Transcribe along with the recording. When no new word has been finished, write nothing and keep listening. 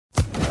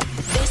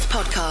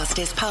podcast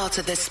is part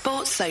of the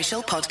Sports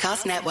Social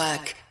Podcast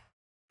Network.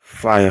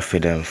 Fire for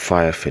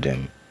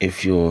them.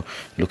 If you're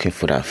looking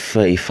for that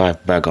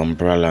 35 bag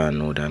umbrella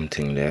and all damn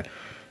thing there,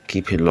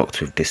 keep it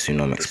locked with this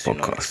Tsunomics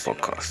podcast.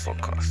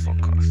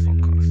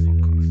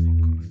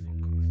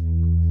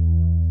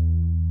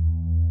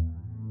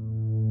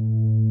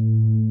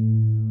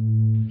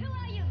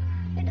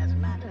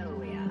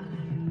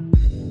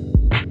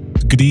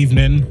 Good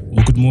evening,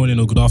 or good morning,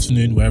 or good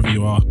afternoon, wherever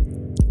you are.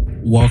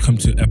 Welcome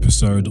to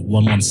episode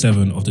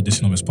 117 of the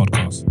Tsunomics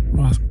podcast.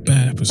 Well, that's a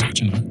bare episode,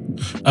 you know.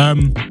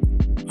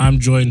 I'm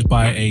joined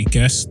by a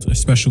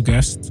special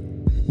guest.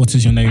 What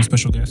is your name,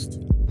 special guest?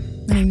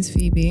 My name is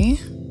Phoebe.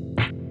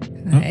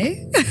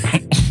 Hi.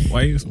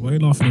 Why are you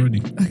laughing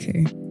already?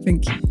 Okay,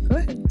 thank you. Go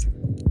ahead.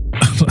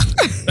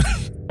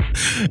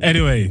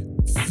 Anyway,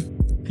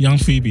 young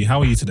Phoebe, how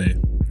are you today?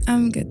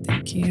 I'm good,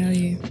 thank you. How are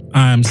you?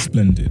 I'm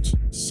splendid.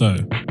 So,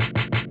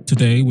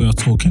 today we are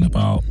talking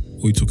about... What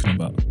are we talking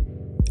about?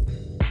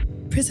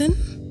 Prison.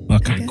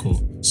 Okay,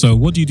 cool. So,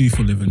 what do you do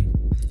for a living?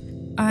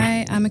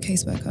 I am a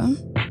caseworker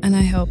and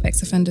I help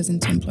ex-offenders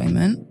into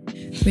employment,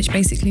 which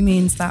basically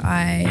means that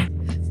I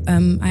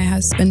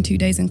have spent 2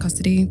 days in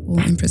custody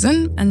or in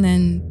prison and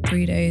then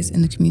 3 days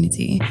in the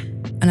community.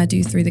 And I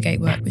do through the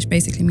gate work, which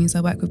basically means I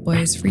work with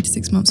boys 3 to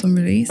 6 months on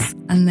release.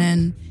 And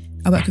then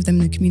I work with them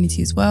in the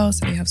community as well.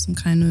 So they have some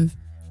kind of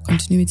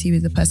continuity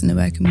with the person they're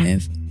working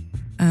with.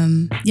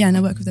 And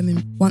I work with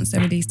them once they're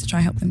released to try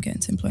and help them get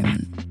into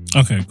employment.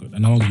 Okay, good.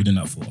 And how long have you been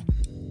doing that for?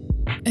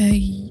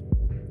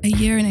 A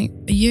year,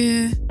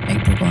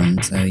 April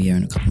gone, so a year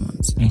and a couple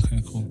months.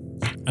 Okay, cool.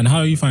 And how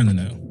are you finding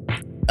it?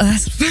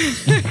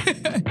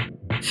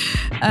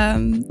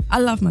 I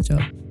love my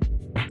job.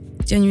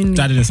 Genuinely.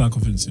 That didn't sound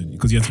convincing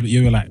because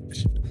you were like...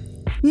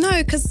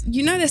 No, because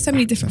there's so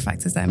many different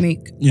factors that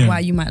make why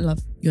you might love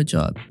your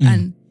job.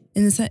 And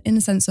in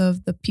the sense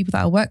of the people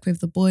that I work with,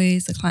 the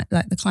boys, the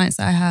clients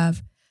that I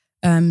have,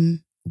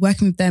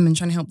 working with them and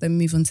trying to help them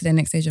move on to their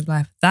next stage of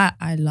life, that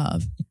I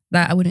love.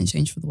 That I wouldn't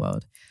change for the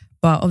world.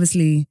 But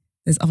obviously,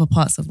 there's other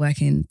parts of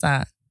working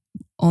that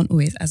aren't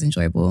always as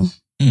enjoyable.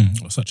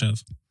 Such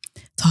as?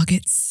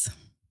 Targets.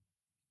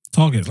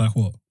 Targets, like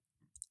what?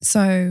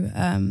 So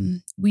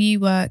we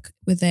work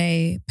with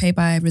a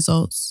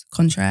pay-by-results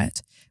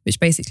contract, which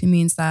basically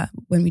means that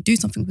when we do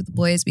something with the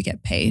boys, we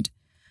get paid,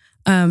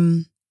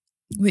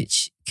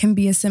 which can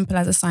be as simple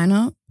as a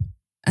sign-up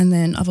and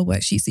then other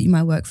worksheets that you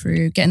might work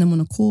through, getting them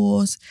on a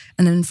course,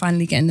 and then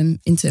finally getting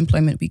them into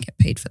employment, we get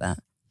paid for that.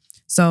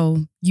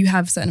 So you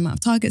have a certain amount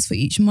of targets for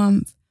each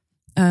month,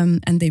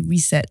 and they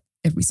reset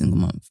every single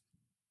month.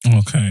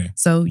 Okay.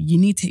 So you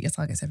need to hit your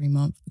targets every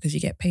month because you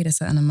get paid a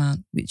certain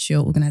amount, which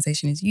your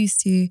organization is used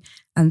to,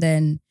 and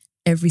then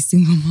every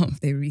single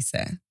month they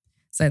reset.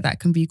 So that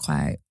can be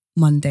quite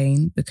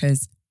mundane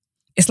because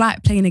it's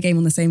like playing a game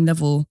on the same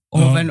level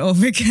over and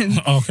over again.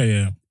 Okay,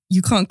 yeah.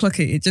 You can't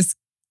clock it. It's just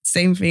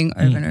same thing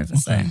over and over.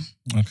 Okay.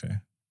 Okay,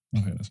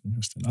 that's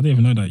interesting. I didn't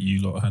even know that you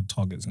lot had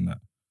targets in that.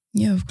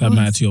 Yeah, of course. That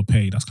matter to your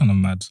pay. That's kind of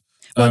mad.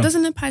 Well, it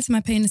doesn't apply to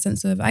my pay in the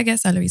sense of I get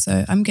salary,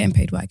 so I'm getting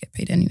paid what I get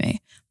paid anyway.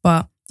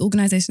 But the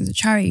organisation's a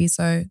charity,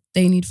 so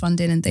they need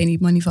funding and they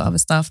need money for other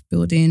stuff,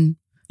 building,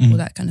 all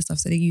that kind of stuff.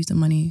 So they use the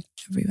money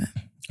everywhere.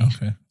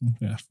 Okay.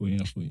 Yeah, I feel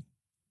you.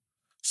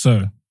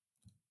 So,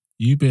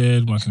 you've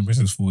been working in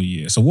prisons for a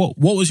year. So what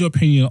was your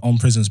opinion on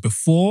prisons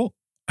before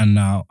and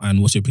now, and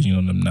what's your opinion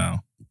on them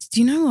now? Do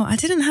you know what? I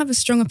didn't have a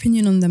strong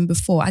opinion on them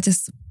before. I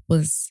just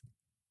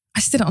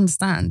didn't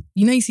understand.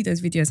 You see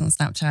those videos on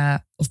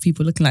Snapchat of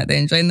people looking like they're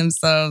enjoying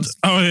themselves.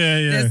 Oh,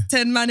 yeah. There's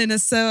 10 man in a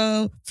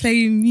cell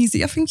playing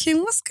music. I'm thinking,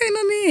 what's going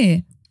on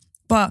here?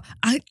 But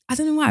I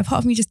don't know why. Part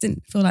of me just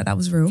didn't feel like that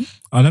was real.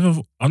 I'll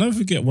never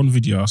forget one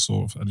video I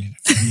saw of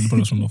the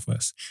brothers from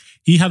Northwest.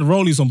 He had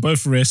rollies on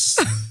both wrists.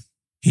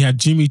 He had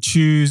Jimmy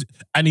Choos,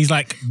 and his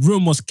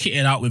room was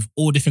kitted out with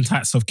all different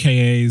types of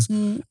KAs.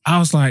 I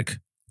was like,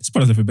 this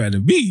brother's never better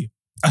than me.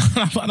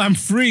 And I'm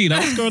free.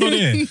 What's going on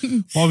here?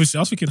 Well, obviously,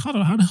 I was thinking, how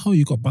the hell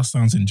you got bust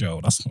downs in jail?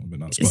 That's not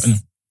been nice.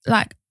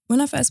 Like, when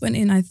I first went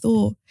in, I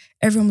thought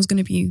everyone was going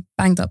to be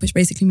banged up, which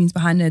basically means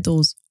behind their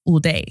doors all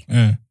day.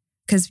 Yeah.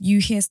 Because you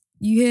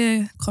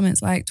hear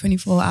comments like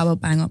 24-hour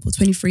bang up or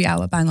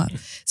 23-hour bang up.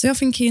 So you're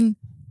thinking,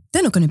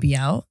 they're not going to be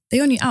out.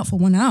 They're only out for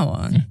 1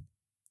 hour. Yeah.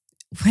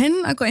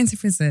 When I got into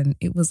prison,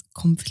 it was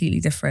completely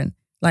different.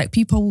 Like,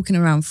 people are walking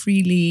around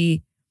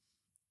freely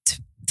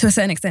to a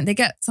certain extent. They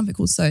get something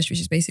called SOS, which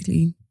is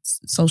basically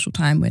social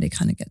time where they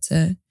kind of get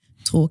to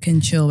talk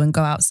and chill and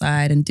go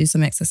outside and do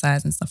some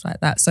exercise and stuff like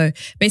that. So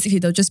basically,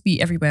 they'll just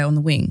be everywhere on the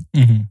wing.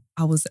 Mm-hmm.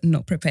 I was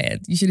not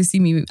prepared. You should have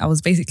seen me. I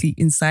was basically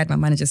inside my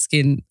manager's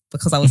skin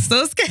because I was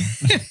so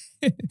scared.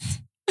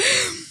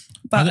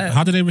 But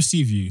how did they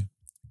receive you?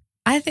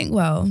 I think,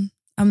 well,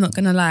 I'm not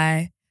going to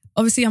lie.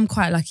 Obviously, I'm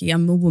quite lucky.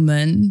 I'm a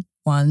woman,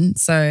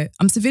 so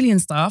I'm civilian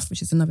staff,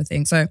 which is another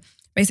thing. So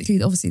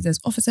basically, obviously, there's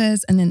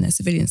officers and then there's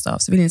civilian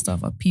staff. Civilian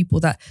staff are people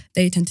that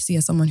they tend to see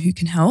as someone who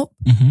can help.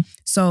 Mm-hmm.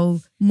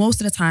 So most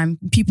of the time,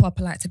 people are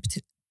polite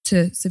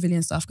to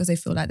civilian staff because they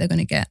feel like they're going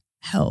to get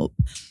help.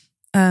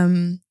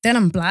 Then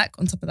I'm black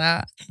on top of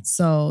that.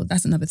 So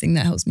that's another thing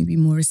that helps me be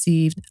more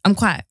received. I'm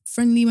quite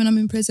friendly when I'm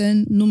in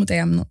prison. Normal day,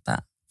 I'm not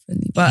that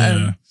friendly.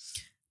 But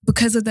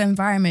because of the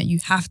environment, you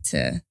have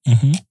to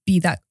be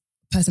that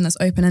person that's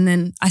open. And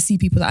then I see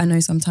people that I know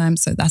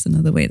sometimes. So that's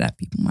another way that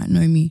people might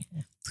know me.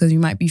 Because you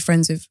might be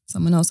friends with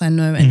someone else I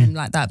know. And then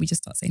like that, we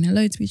just start saying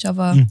hello to each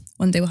other.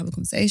 One day we'll have a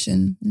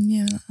conversation. And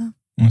yeah, like that.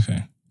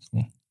 Okay,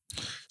 cool.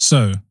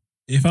 So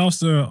if I was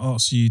to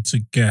ask you to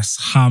guess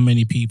how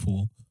many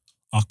people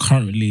are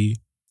currently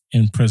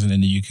in prison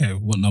in the UK,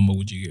 what number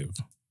would you give?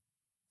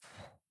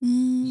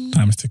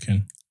 Time is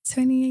ticking.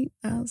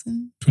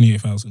 28,000.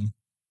 28,000.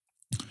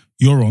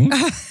 You're wrong.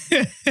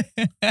 It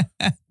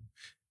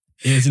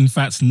is in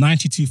fact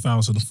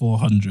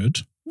 92,400,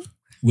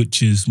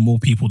 which is more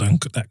people than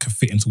that could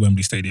fit into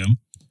Wembley Stadium.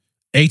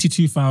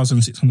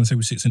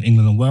 82,676 in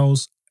England and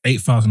Wales,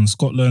 8,000 in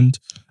Scotland,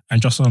 and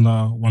just under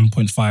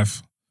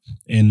 1.5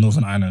 in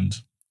Northern Ireland.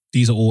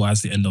 These are all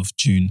as the end of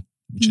June,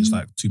 which is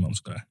like 2 months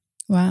ago.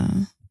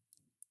 Wow.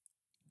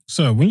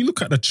 So when you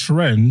look at the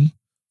trend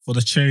for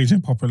the change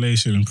in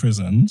population in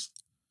prisons,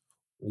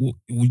 what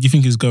do you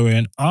think is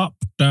going up,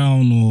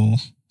 down, or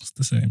it's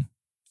the same?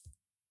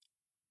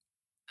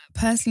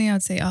 Personally,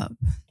 I'd say up.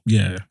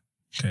 Yeah.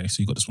 Okay,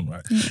 so you got this one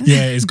right.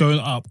 Yeah, it's going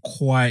up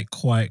quite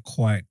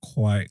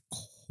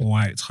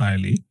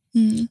highly.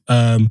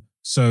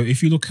 So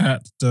if you look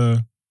at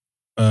the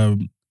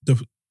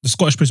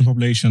Scottish prison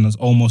population has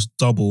almost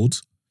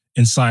doubled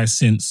in size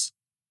since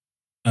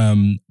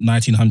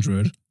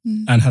 1900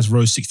 and has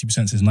rose 60%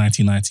 since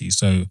 1990.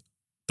 So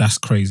that's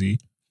crazy.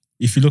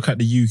 If you look at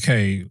the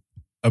UK,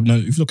 if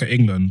you look at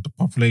England, the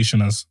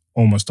population has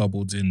almost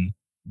doubled in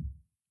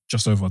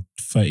just over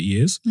 30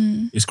 years.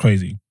 It's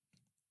crazy.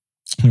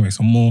 Anyway,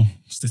 some more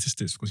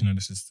statistics because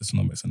this is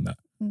numbers and that.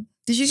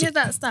 Did you hear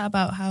that stat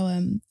about how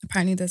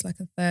apparently there's like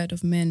a third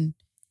of men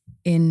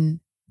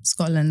in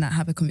Scotland that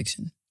have a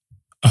conviction?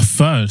 A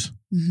third?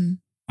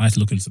 I had to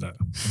look into that.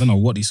 I don't know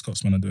what these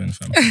Scotsmen are doing,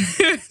 fam.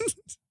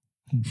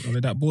 Are they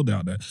that bored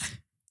out there?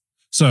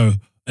 So,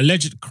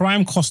 alleged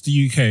crime costs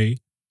the UK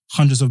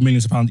hundreds of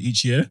millions of pounds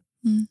each year,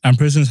 and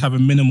prisons have a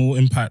minimal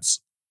impact.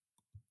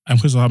 And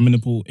prisons have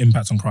minimal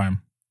impact on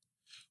crime.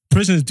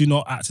 Prisons do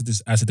not act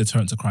as a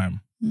deterrent to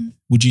crime.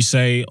 Would you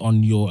say,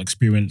 on your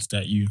experience,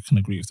 that you can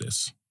agree with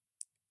this?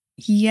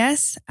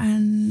 Yes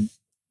and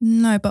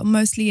no, but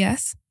mostly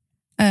yes.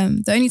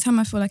 The only time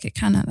I feel like it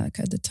can act like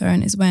a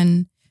deterrent is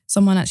when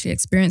someone actually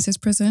experiences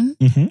prison,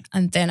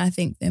 and then I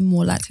think they're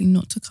more likely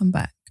not to come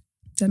back.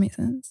 Does that make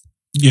sense?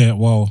 Yeah,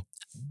 well...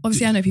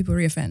 Obviously, I know people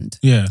reoffend.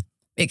 Yeah.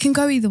 It can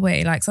go either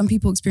way. Like, some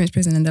people experience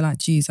prison and they're like,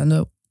 geez, I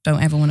don't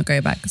ever want to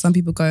go back. Some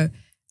people go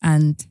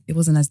and it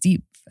wasn't as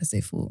deep as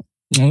they thought.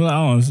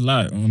 Oh, it's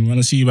like, I'm going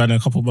to see you back in a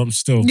couple of months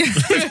still.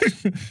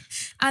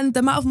 And the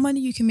amount of money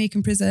you can make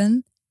in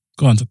prison.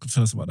 Go on,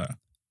 tell us about that.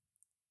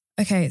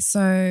 Okay,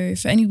 so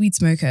for any weed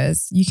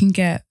smokers, you can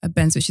get a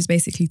Benz, which is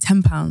basically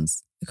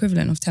 £10,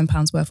 equivalent of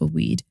 £10 worth of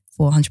weed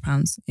for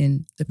 £100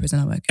 in the prison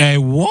I work in. Hey,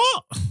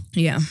 what?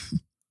 Yeah.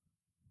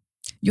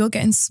 You're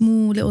getting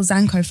small little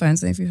Zanko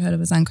phones. I don't know if you've heard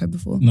of a Zanko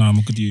before. No, I'm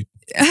a good you.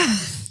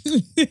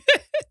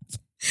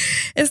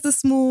 It's the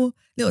small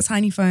little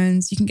tiny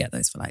phones. You can get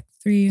those for like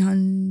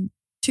 300.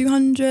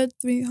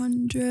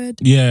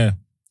 Yeah.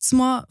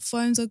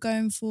 Smartphones are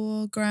going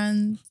for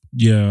 $1,000.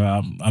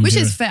 Yeah. Which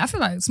is fair. I feel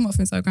like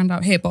smartphones are $1,000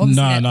 out here, but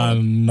obviously...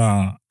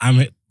 No.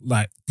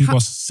 Like, people are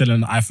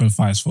selling iPhone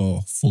 5s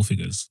for 4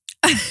 figures.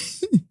 Do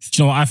you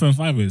know what iPhone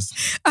 5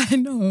 is? I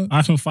know.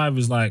 iPhone 5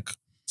 is like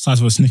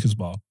size of a Snickers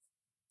bar.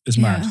 It's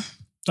mad.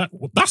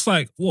 That's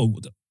like, whoa,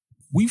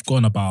 we've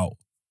gone about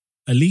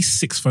at least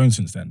 6 phones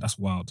since then. That's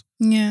wild.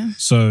 Yeah.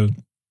 So,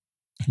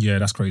 yeah,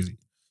 that's crazy.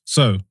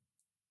 So,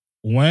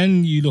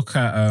 when you look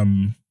at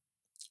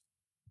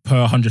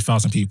per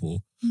 100,000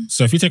 people,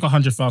 so if you take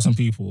 100,000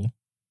 people,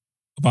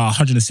 about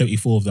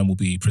 174 of them will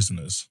be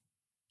prisoners.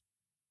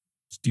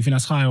 Do you think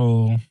that's high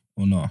or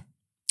not?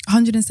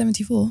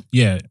 174?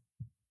 Yeah.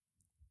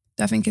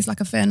 I think it's like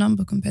a fair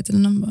number compared to the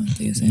number that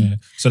you're saying. Yeah.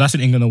 So that's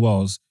in England and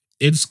Wales.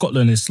 In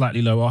Scotland, it's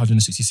slightly lower,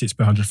 166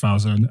 per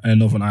 100,000, and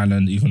Northern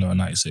Ireland, even lower,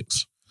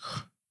 96.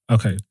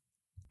 Okay.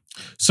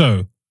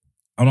 So,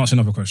 I'll ask you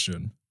another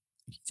question.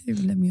 You didn't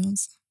even let me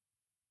answer.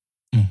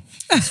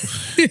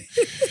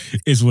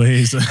 Is what it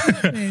is.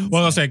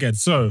 Well, I'll say again.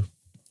 So,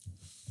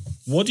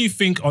 what do you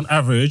think on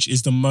average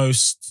is the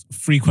most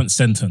frequent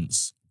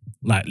sentence,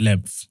 like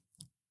length?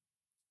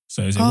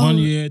 So, is it 1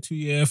 year, 2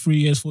 year, 3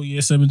 years, 4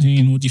 years,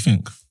 17? What do you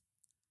think?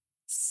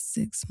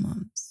 6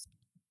 months.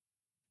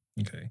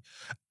 Okay.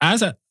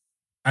 As at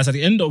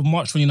the end of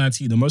March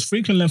 2019, the most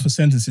frequent length of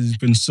sentences has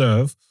been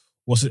served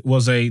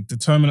was a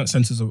determinate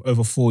sentence of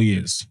over 4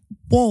 years.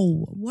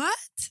 Whoa, what?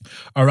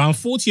 Around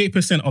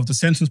 48% of the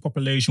sentence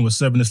population was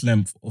serving this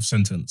length of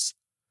sentence.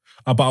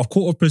 About a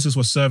quarter of prisoners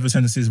were serving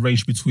sentences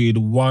ranged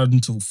between 1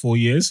 to 4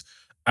 years,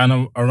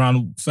 and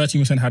around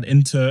 13% had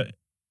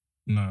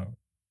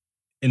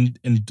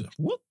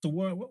what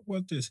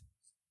word is this?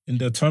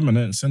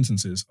 Indeterminate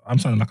sentences. I'm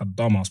sounding like a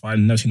dumbass, but I've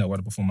never seen that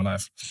word before in my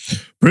life.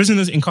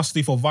 Prisoners in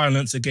custody for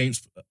violence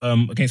against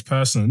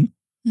person,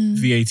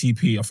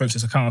 VATP,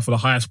 offences accounted for the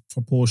highest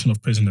proportion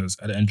of prisoners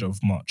at the end of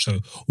March. So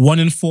 1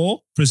 in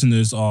 4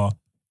 prisoners are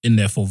in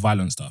there for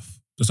violent stuff.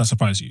 Does that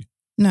surprise you?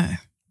 No.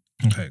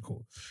 Okay,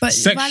 cool. But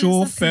sexual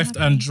violence stuff can theft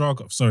happen. and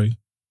drug. Sorry,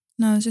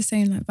 No, I was just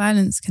saying like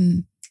violence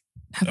can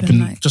happen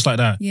like just like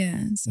that. yeah.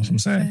 So That's what I'm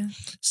saying. fair.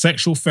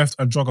 Sexual theft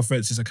and drug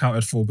offences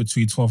accounted for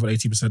between 12 and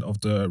 80%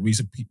 of the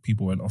recent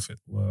people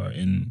were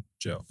in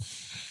jail.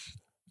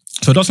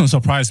 So it doesn't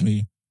surprise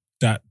me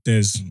that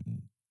there's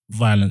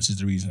violence is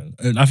the reason.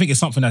 And I think it's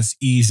something that's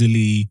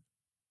easily,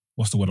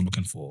 what's the word I'm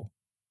looking for?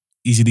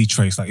 Easily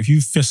traced. Like if you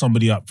fist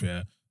somebody up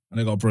here and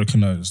they got a broken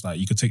nose, like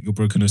you could take your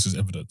broken nose as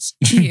evidence.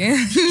 Yeah.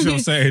 You know what I'm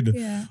saying?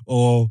 Yeah.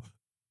 Or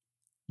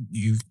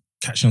you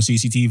catch it on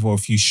CCTV, or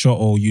if you shot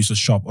or use a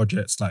sharp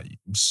objects, like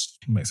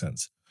makes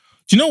sense.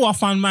 Do you know what I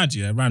find mad?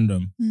 Yeah,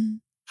 random.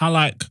 How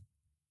like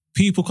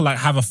people could like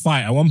have a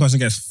fight and one person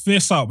gets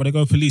fist up, but they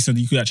go police and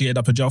you could actually end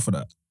up in jail for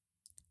that.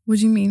 What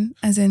do you mean?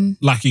 As in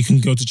Like you can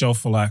go to jail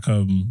for like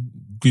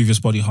grievous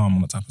body harm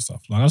and that type of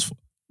stuff. Like that's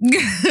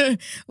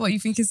what you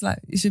think is like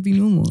it should be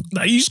normal.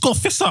 like you just got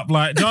fist up.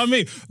 Like, do you know what I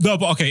mean? No,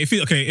 but okay. I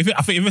think if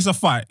it's a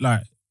fight,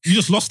 like. You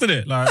just lost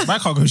it. Like, I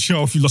can't go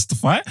show if you lost the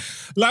fight.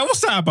 Like,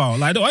 what's that about?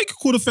 Like, I could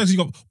call the fence.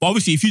 But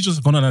obviously, if you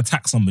just gone and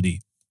attack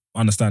somebody, I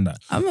understand that.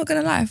 I'm not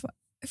gonna lie.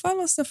 If I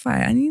lost a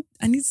fight, I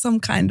need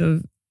some kind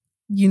of,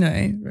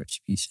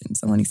 retribution.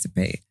 Someone needs to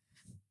pay.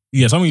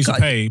 Yeah, someone needs to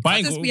Can't- pay. But I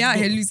Can't ain't just be out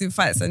here losing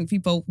fights and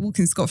people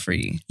walking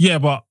scot-free. Yeah,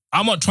 but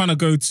I'm not trying to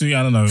go to,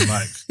 I don't know,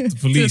 like the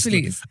police.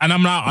 police. And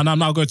I'm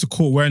now going to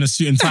court wearing a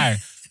suit and tie.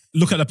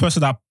 Look at the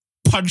person that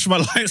punched my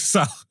lights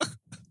out.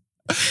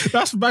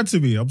 That's bad to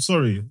me. I'm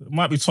sorry. It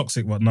might be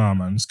toxic, but nah,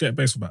 man. Let's get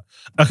based with that.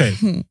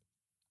 Okay.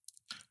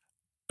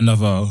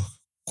 Another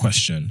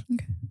question.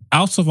 Okay.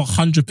 Out of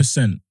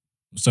 100%,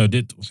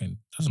 doesn't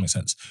make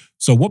sense.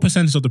 So what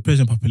percentage of the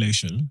prison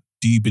population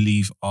do you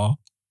believe are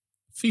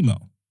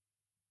female?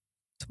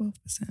 12%.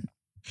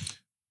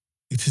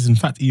 It is in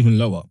fact even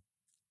lower.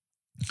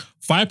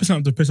 5%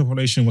 of the prison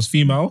population was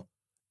female,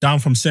 down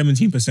from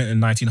 17% in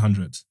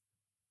 1900.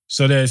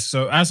 So in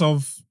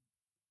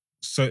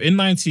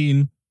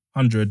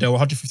 1900, there were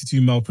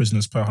 152 male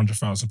prisoners per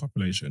 100,000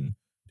 population.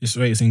 This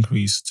rate has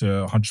increased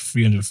to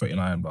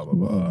 339, blah, blah,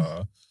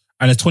 blah.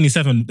 And there's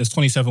 27,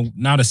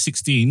 now there's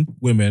 16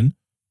 women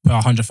per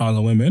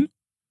 100,000 women.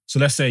 So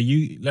let's say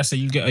you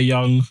get a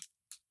young,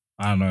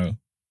 I don't know,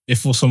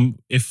 if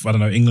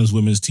England's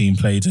women's team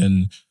played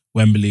in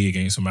Wembley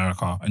against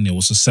America and it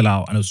was a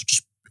sellout and it was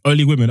just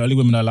only women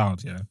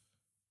allowed, yeah.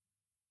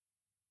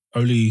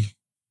 Only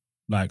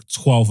like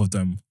 12 of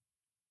them.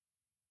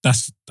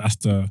 That's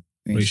the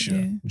ratio,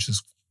 which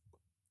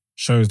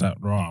shows that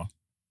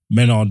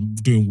men are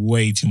doing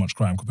way too much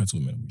crime compared to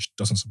women, which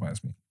doesn't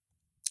surprise me.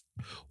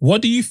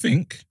 What do you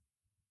think?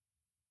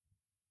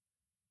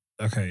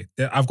 Okay,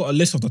 I've got a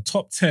list of the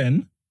top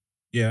 10,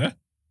 yeah,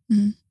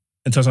 in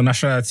terms of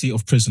nationality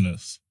of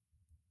prisoners.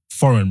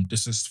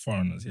 This is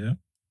foreigners, yeah?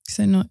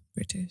 So not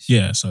British.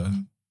 Yeah, so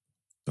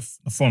the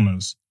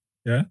foreigners,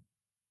 yeah?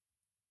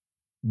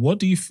 What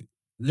do you...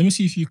 Let me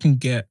see if you can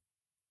get...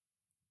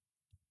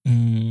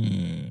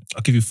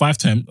 I'll give you five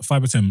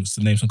attempts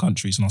to name some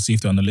countries and I'll see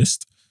if they're on the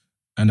list.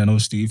 And then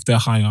obviously if they're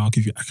higher, I'll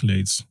give you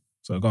accolades.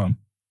 So go on.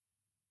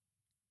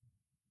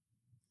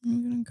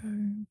 I'm going to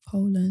go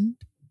Poland.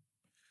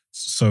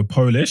 So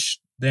Polish,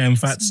 they're in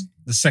fact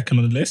the second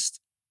on the list.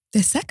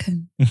 They're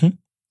second?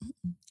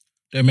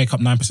 They make up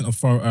 9% of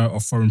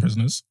foreign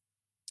prisoners.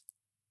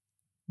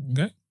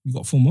 Okay, you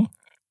got 4 more?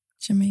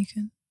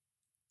 Jamaican.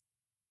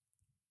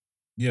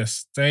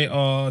 Yes, they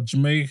are.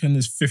 Jamaican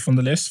is 5th on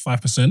the list,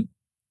 5%.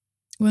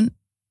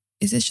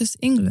 Is this just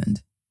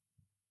England?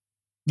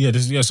 Yeah,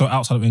 so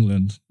outside of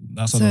England.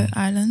 That's so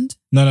Ireland?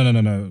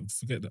 No.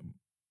 Forget them.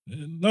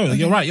 No, Okay.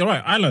 You're right.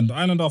 Ireland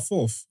are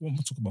 4th. What am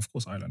I talking about? Of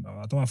course, Ireland.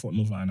 I don't know. I thought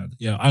Northern Ireland.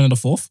 Yeah, Ireland are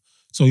 4th.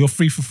 So you're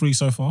 3 for 3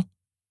 so far.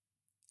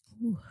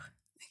 Ooh,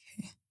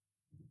 okay.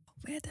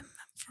 Where them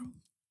man from?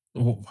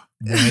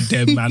 Where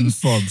them man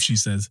from? She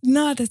says.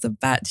 No, there's a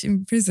batch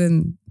in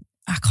prison.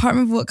 I can't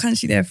remember what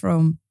country they're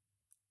from.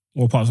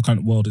 What part of the kind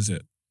of world is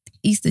it?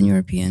 Eastern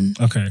European.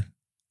 Okay.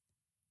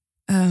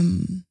 Where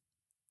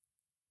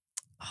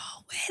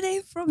are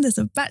they from? There's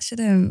a batch of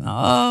them.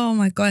 Oh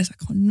my gosh, I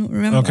cannot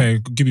remember. Okay,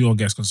 give me your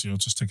guess because you'll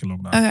just take a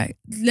long now. Okay,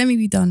 let me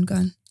be done. Go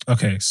on.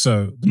 Okay,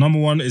 so the number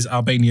 1 is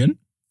Albanian.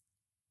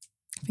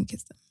 I think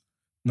it's them.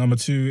 Number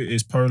 2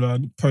 is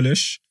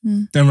Polish,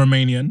 Mm. then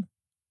Romanian,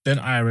 then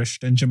Irish,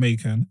 then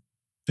Jamaican,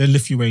 then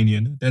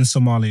Lithuanian, then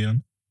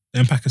Somalian,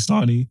 then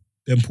Pakistani,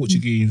 then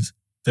Portuguese,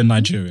 then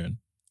Nigerian.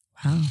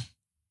 Wow.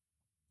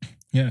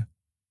 Yeah.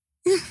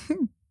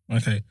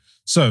 Okay.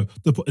 So,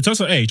 in terms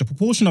of age, the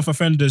proportion of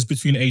offenders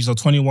between the ages of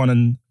 21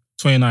 and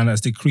 29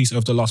 has decreased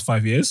over the last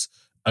 5 years,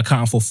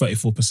 accounting for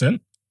 34%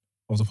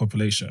 of the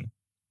population,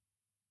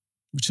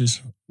 which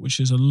is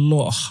a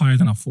lot higher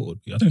than I thought it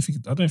would be. I don't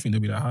think they'll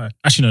be that high.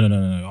 Actually,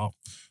 no.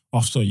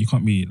 After you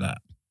can't be that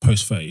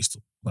post 30s.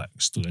 like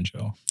still in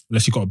jail.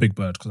 Unless you got a big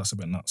bird, because that's a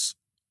bit nuts.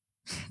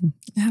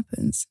 It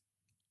happens.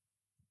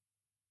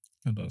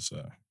 It does,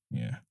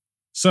 yeah.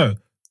 So,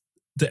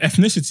 the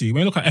ethnicity,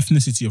 when you look at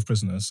ethnicity of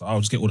prisoners, I'll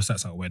just get all the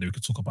stats out of the way that we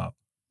could talk about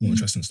more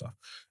interesting stuff.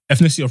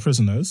 Ethnicity of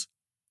prisoners,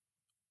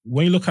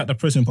 when you look at the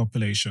prison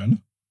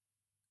population,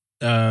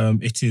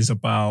 it is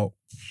about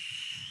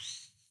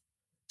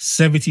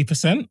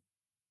 70%.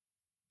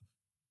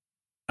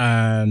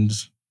 And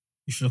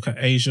if you look at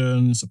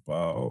Asians,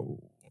 about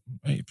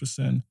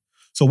 8%.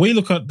 So when you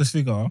look at this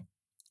figure,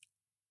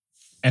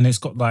 and it's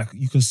got like,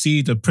 you can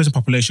see the prison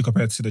population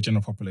compared to the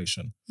general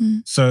population.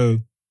 So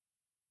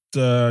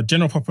the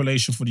general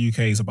population for the UK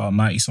is about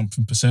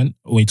 90-something%.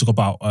 When you talk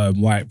about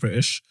white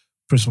British,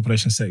 prison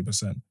population is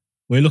 30%.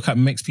 When you look at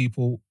mixed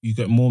people, you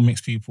get more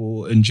mixed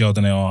people in jail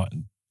than they are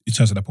in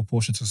terms of their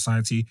proportion to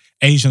society.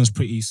 Asians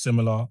pretty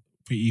similar,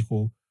 pretty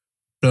equal.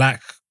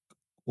 Black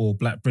or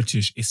Black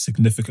British is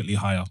significantly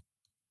higher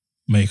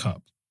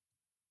makeup.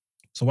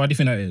 So why do you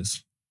think that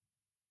is?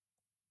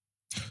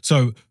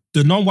 So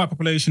the non-white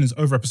population is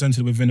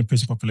overrepresented within the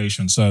prison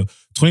population. So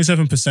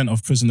 27%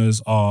 of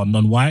prisoners are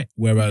non-white,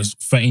 whereas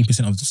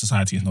 13% of the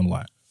society is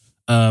non-white.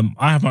 I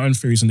have my own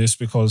theories on this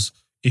because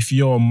if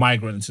you're a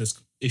migrant,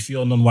 if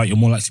you're non-white, you're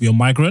more likely to be a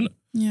migrant.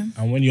 Yeah.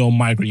 And when you're a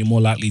migrant, you're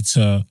more likely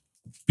to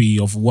be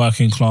of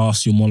working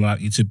class. You're more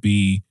likely to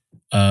be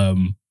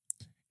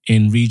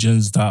in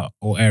regions that,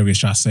 or areas,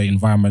 should I say,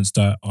 environments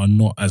that are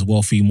not as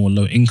wealthy, more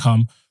low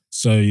income.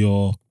 So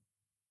your,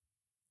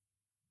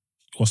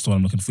 what's the one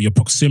I'm looking for? Your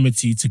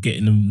proximity to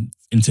getting them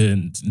into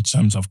in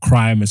terms of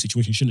crime and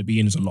situation you shouldn't be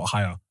in is a lot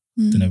higher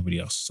than everybody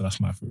else. So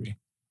that's my theory.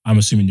 I'm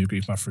assuming you agree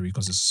with my theory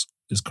because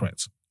it's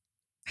correct.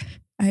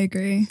 I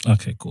agree.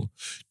 Okay, cool.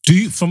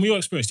 From your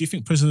experience, do you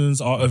think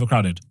prisons are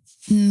overcrowded?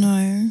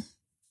 No.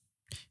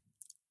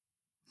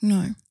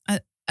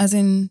 As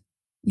in,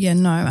 yeah,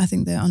 no, I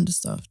think they're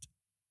understaffed.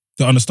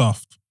 They're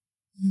understaffed.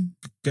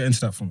 Get into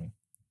that for me.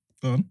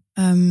 Go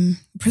on.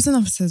 Prison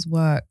officers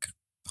work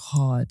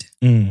hard.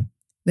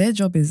 Their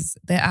job is,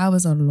 their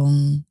hours are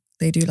long.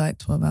 They do like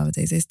 12-hour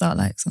days. They start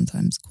like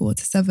sometimes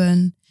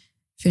 6:45,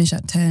 finish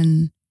at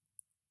 10.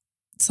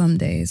 Some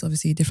days,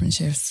 obviously different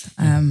shifts.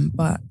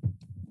 But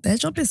their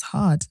job is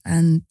hard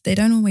and they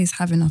don't always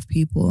have enough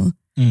people.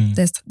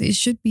 It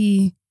should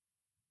be,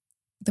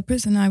 the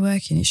prison I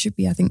work in, it should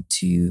be, I think,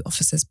 2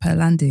 officers per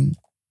landing.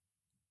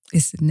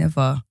 It's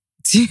never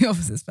 2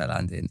 officers per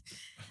landing.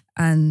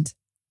 And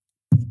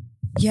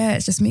yeah,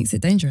 it just makes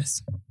it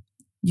dangerous.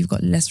 You've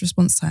got less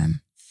response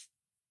time.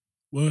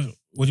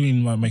 What do you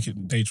mean by make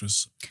it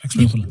dangerous?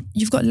 Explain.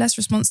 You've got less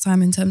response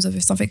time in terms of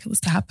if something was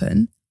to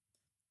happen.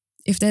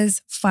 If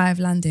there's 5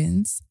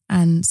 landings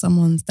and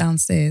someone's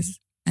downstairs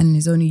and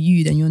there's only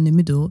you, then you're in the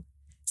middle,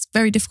 it's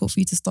very difficult for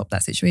you to stop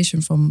that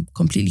situation from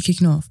completely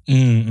kicking off.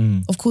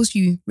 Of course,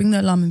 you ring the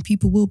alarm and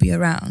people will be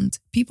around.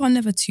 People are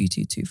never too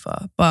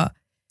far, but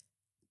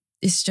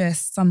it's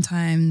just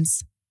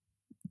sometimes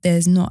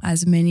there's not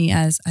as many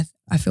as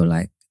I feel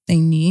like they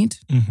need.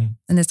 And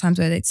there's times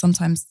where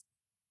sometimes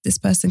this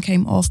person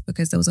came off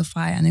because there was a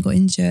fire and they got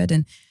injured.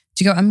 And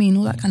do you get what I mean?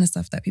 All that kind of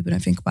stuff that people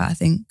don't think about, I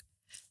think.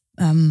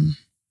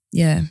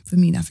 Yeah, for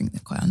me, I think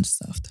they're quite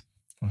understaffed.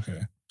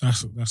 Okay.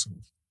 That's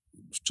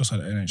just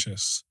like the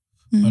NHS,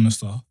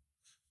 understaffed.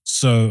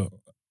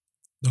 So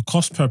the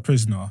cost per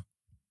prisoner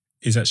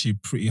is actually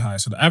pretty high.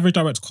 So the average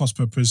direct cost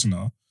per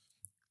prisoner,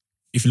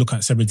 if you look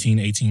at 17,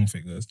 18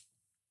 figures,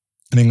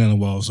 in England and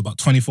Wales, about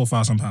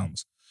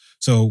 £24,000.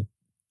 So,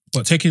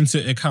 but taking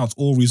into account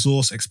all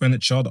resource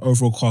expenditure, the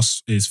overall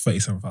cost is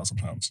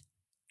 £37,000.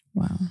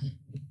 Wow.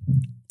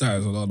 That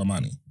is a lot of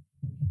money.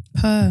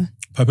 Per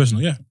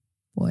prisoner, yeah.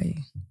 Boy.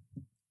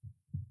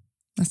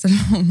 That's a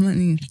lot of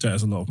money. That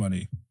is a lot of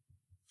money.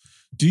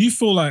 Do you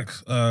feel like,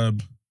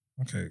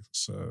 okay,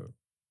 so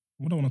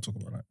what do I want to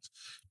talk about next?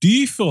 Do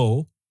you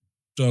feel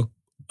the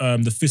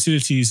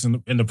facilities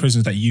in the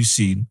prisons that you've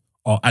seen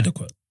are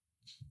adequate?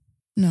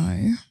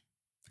 No.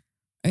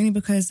 Only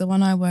because the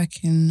one I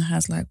work in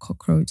has like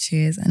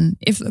cockroaches, and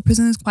if a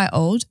prison is quite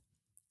old,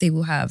 they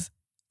will have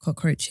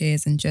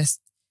cockroaches and just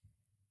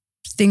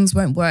things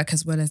won't work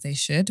as well as they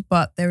should.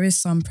 But there is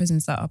some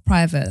prisons that are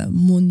private, that are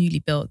more newly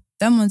built.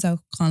 Them ones, I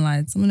can't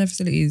lie, some of their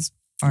facilities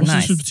are What's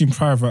nice. the difference between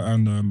private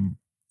and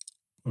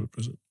public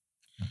prison?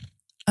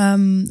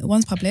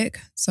 One's public,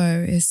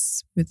 so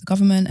it's with the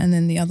government, and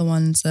then the other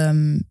one's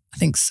I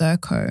think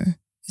Serco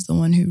is the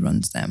one who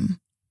runs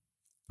them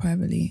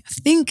privately. I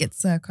think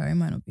it's Serco, it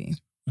might not be.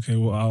 Okay,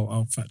 well,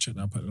 I'll fact check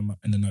that. I'll put them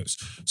in the notes.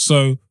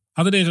 So,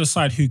 how do they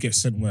decide who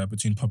gets sent where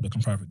between public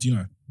and private? Do you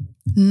know?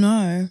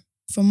 No.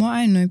 From what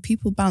I know,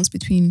 people bounce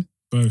between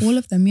both. All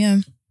of them,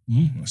 yeah.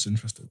 That's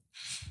interesting.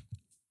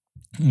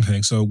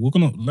 Okay, so we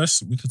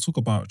can talk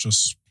about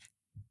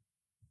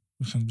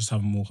we can just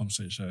have more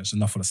conversation. It's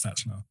enough for the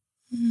stats now.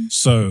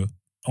 So,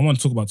 I want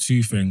to talk about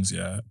 2 things,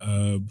 yeah.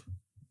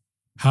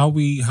 How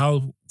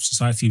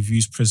society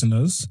views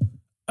prisoners,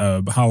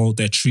 how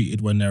they're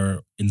treated when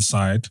they're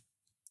inside.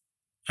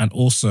 And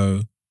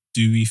also,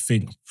 do we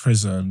think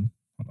prison...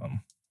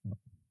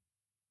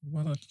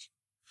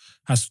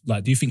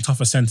 do you think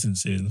tougher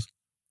sentences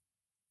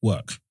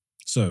work?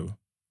 So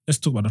let's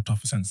talk about the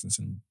tougher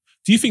sentencing.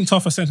 Do you think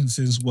tougher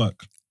sentences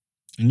work?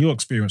 In your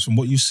experience, from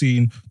what you've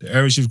seen, the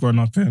areas you've grown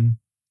up in,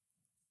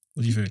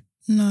 what do you think?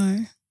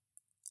 No,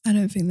 I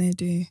don't think they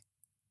do.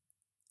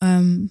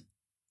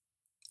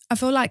 I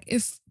feel like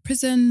if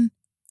prison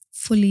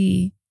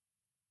fully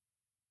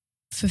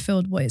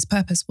fulfilled what its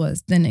purpose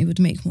was, then it would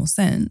make more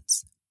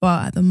sense.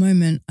 But at the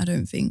moment, I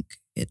don't think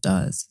it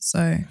does.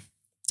 So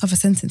tougher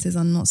sentences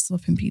are not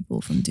stopping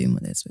people from doing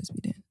what they're supposed to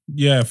be doing.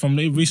 Yeah, from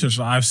the research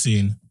that I've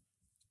seen,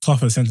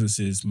 tougher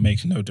sentences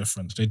make no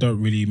difference. They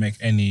don't really make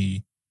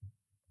any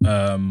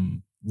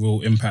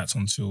real impact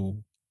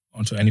onto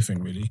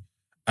anything, really.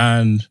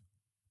 And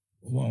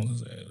what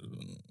was it?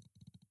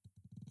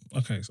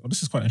 Okay, so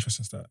this is quite an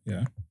interesting stat,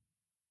 yeah.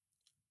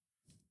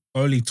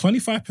 Only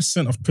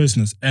 25% of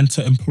prisoners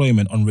enter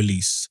employment on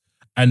release,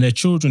 and their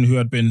children who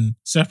had been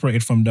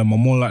separated from them are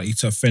more likely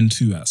to offend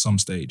too at some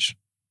stage.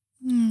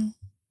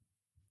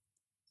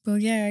 Well,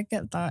 yeah, I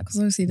get that, because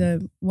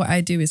obviously what I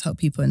do is help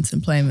people into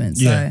employment.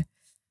 So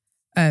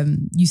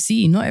you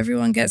see, not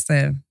everyone gets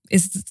there.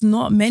 It's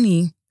not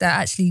many that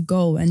actually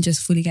go and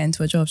just fully get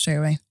into a job straight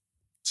away.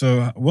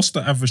 So what's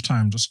the average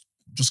time?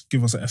 Just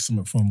give us an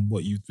estimate from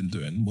what you've been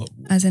doing.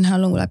 As in, how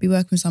long will I be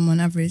working with someone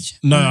average?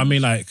 No, I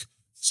mean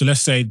so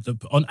let's say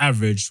on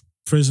average,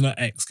 prisoner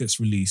X gets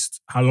released.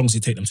 How long does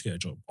it take them to get a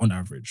job? On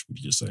average, would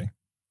you just say?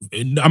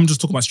 I'm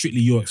just talking about strictly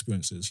your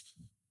experiences.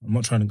 I'm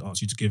not trying to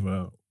ask you to give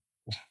a...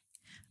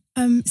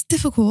 It's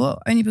difficult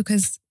only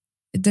because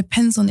it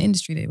depends on the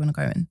industry that you want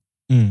to go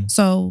in.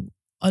 So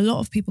a lot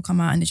of people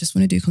come out and they just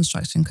want to do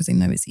construction because they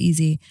know it's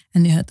easy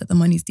and they heard that the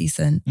money's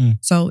decent.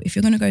 So if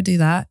you're going to go do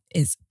that,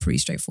 it's pretty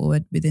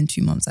straightforward. Within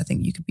 2 months, I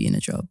think you could be in a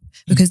job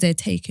because they're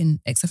taking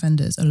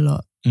ex-offenders a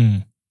lot.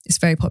 It's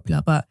very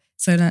popular. But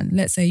so that,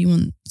 let's say you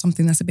want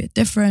something that's a bit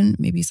different,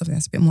 maybe something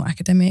that's a bit more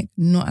academic,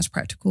 not as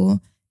practical,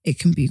 it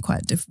can be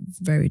quite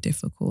very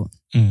difficult.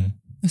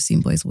 I've seen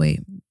boys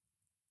wait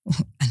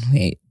and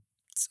wait.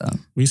 So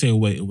when you say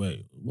wait,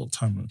 what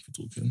time are you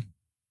talking?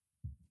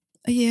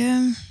 A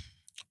year.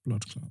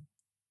 Blood clot.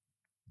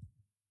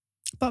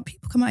 But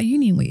people come out of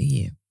uni and wait a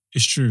year.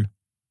 It's true.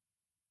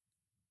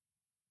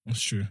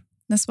 It's true.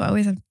 That's what I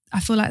always have. I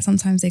feel like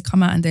sometimes they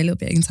come out and they're a little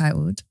bit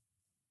entitled.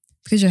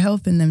 Because you're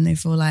helping them, they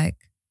feel like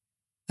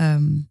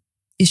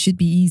it should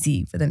be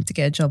easy for them to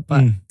get a job.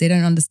 But they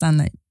don't understand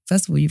that,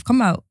 first of all, you've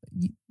come out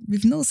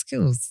with no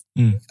skills.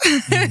 Do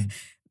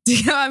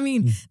you know what I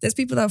mean? There's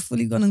people that have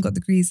fully gone and got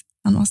degrees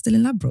and are still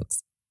in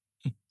Ladbrokes.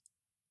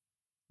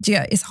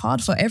 Yeah, it's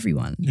hard for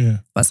everyone. Yeah.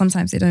 But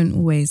sometimes they don't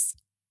always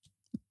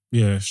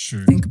it's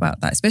true. think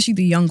about that, especially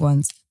the young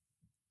ones.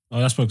 Oh,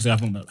 that's because they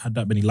haven't had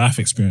that many life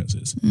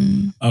experiences.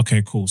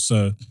 Okay, cool.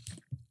 So,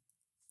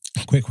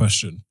 quick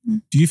question.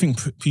 Do you think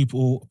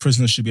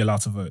prisoners should be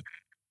allowed to vote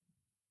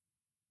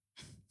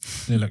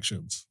in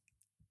elections?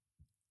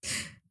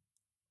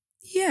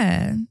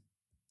 Yeah.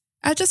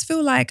 I just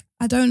feel like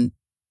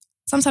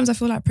sometimes I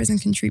feel like prison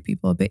can treat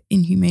people a bit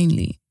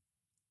inhumanely.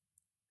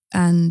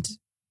 And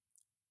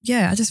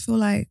yeah, I just feel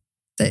like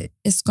that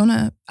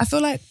I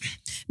feel like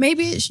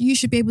maybe you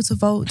should be able to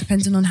vote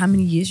depending on how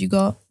many years you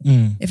got.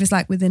 If it's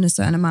like within a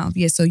certain amount of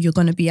years, so you're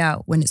going to be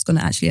out when it's going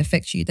to actually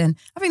affect you, then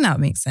I think that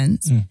would make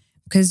sense.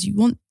 Because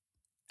you're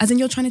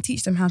trying to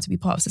teach them how to be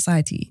part of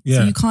society.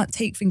 So you can't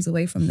take things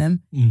away from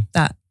them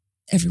that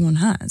everyone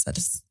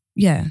has.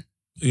 Yeah,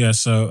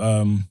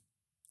 so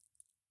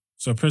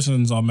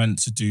prisons are meant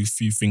to do a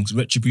few things.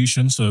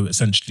 Retribution, so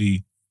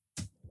essentially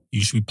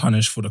you should be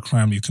punished for the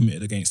crime you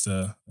committed against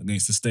the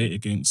state,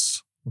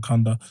 against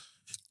Wakanda.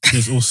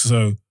 There's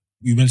also,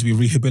 you're meant to be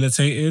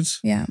rehabilitated,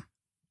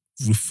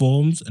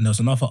 reformed, and there's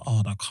another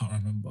R that I can't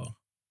remember.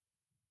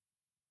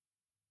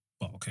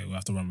 But okay, we'll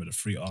have to run with the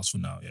 3 R's for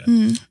now,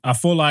 I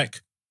feel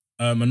like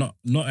not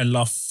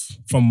enough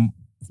from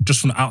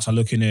the outside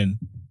looking in,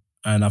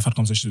 and I've had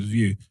conversations with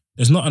you,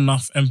 there's not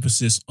enough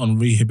emphasis on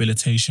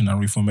rehabilitation and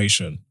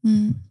reformation.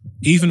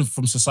 Even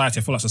from society,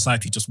 I feel like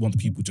society just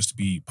wants people just to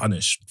be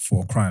punished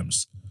for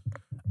crimes.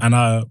 And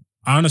I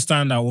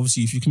understand that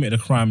obviously if you commit a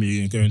crime and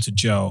you're going to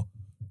jail,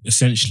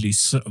 essentially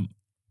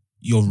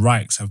your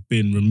rights have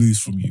been removed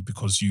from you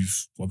because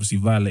you've obviously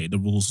violated the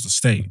rules of the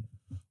state.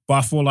 But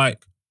I feel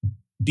like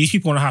these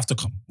people are going to have to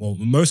come, well,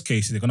 in most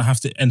cases, they're going to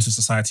have to enter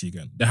society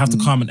again. They have to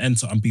come and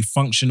enter and be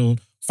functioning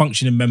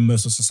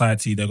members of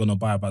society. They're going to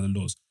abide by the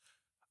laws.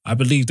 I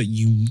believe that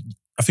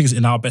I think it's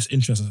in our best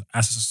interest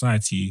as a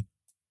society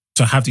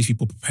to have these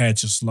people prepared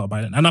to slot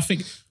by it. And I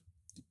think,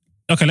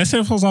 okay, let's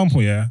say for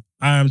example, I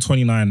am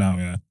 29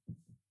 now,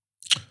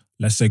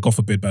 Let's say, God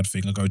forbid, bad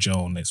thing, I go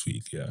jail next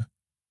week,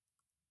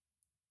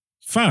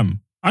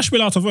 Fam, I should be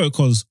allowed to vote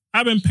because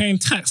I've been paying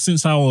tax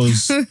since I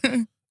was...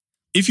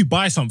 If you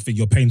buy something,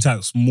 you're paying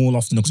tax more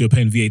often because you're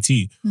paying VAT.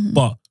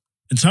 But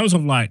in terms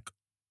of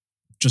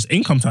just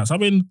income tax,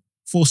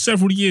 for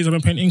several years, I've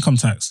been paying income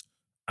tax.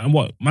 And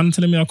what, man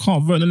telling me I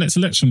can't vote in the next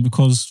election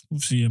because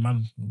obviously a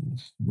man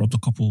robbed a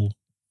couple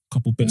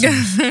bits.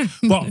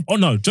 But,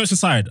 no, jokes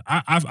aside,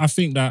 I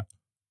think that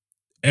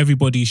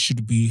everybody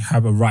should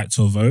have a right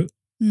to a vote.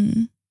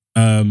 Mm.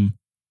 And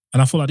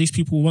I feel like these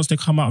people, once they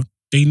come out,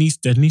 there needs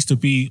to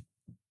be,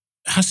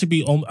 it has to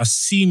be as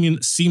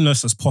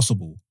seamless as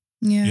possible.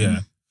 Yeah.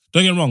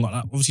 Don't get me wrong.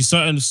 Like, obviously,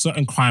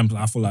 certain crimes,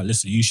 I feel like,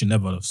 listen, you should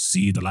never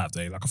see the light of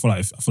day. Like I feel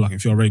like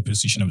if you're a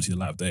rapist, you should never see the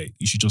light of day.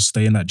 You should just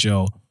stay in that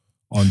jail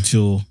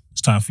until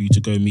it's time for you to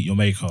go meet your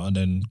maker, and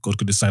then God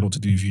could decide what to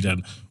do with you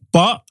then.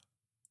 But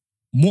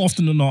more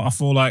often than not, I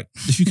feel like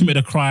if you commit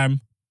a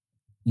crime,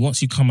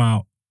 once you come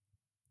out,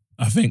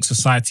 I think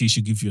society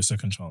should give you a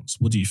second chance.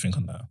 What do you think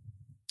on that?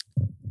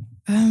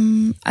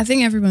 I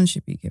think everyone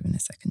should be given a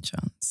second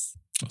chance.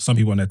 Some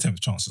people on their 10th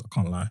chances, I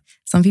can't lie.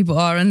 Some people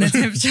are on their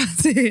 10th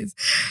chances.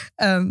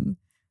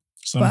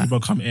 Some people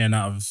come in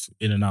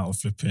and out of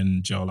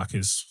flipping jail like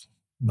it's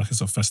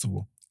a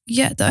festival.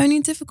 Yeah, the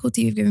only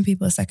difficulty of giving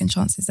people a second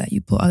chance is that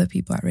you put other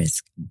people at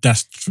risk.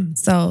 That's true.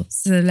 So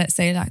let's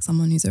say like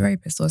someone who's a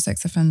rapist or a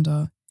sex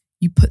offender,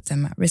 you put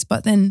them at risk.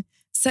 But then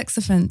sex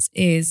offence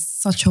is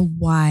such a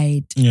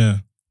wide,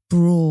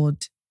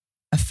 broad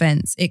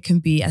offence. It can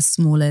be as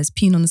small as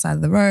peeing on the side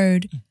of the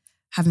road,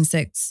 having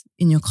sex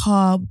in your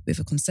car with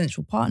a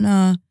consensual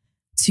partner,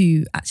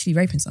 to actually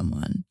raping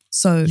someone.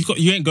 So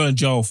you ain't going to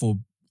jail for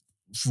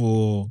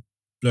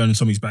blowing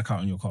somebody's back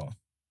out in your car.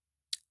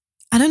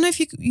 I don't know if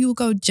you will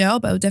go to jail,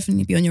 but it'll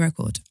definitely be on your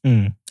record.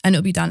 And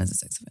it'll be done as a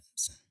sex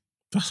offence.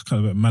 That's kind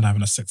of a bit mad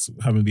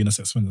having been a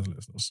sex offender.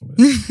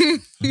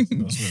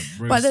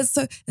 But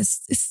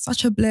it's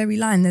such a blurry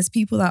line. There's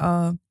people that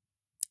are,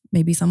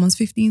 maybe someone's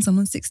 15,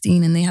 someone's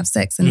 16, and they have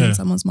sex, and then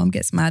someone's mom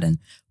gets mad and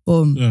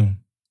boom,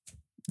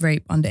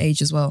 rape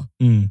underage as well.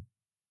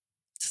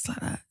 Just like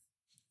that.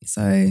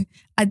 So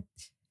I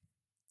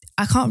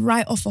can't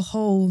write off a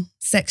whole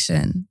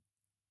section.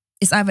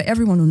 It's either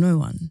everyone or no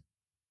one.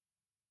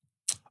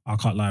 I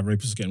can't lie,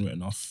 rapists are getting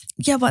written off.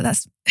 Yeah, but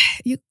that's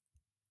we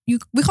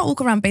can't walk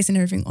around basing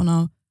everything on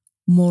our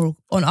moral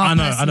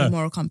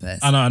moral compass.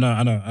 I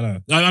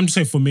know. I'm just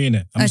saying for me,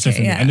 innit? I'm just saying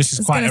for me. And this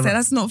is quite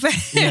that's not fair.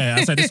 Yeah,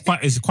 I said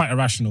it's quite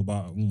irrational,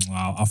 but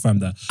I'll affirm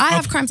that. I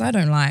have crimes I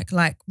don't like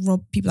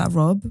people that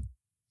rob.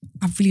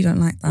 I really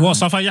don't like that. What?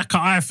 So if I yak an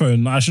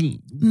iPhone, I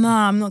shouldn't.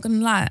 Nah, I'm not gonna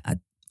lie.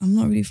 I'm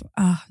not really.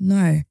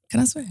 No. Can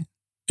I swear?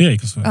 Yeah, you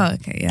can swear. Oh,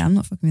 okay. Yeah, I'm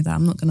not fucking with that.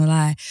 I'm not gonna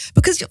lie,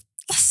 because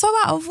that's so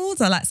out of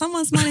order. Like,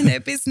 someone's minding their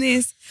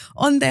business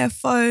on their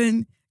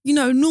phone. You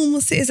know, normal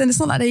citizen. It's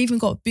not like they even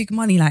got big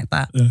money like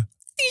that. Yeah.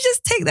 You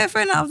just take their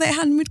phone out of their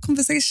hand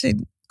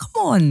mid-conversation. Come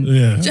on.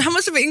 Yeah. How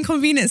much of an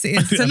inconvenience it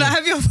is to not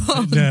have your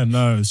phone. Yeah,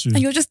 no, it's true.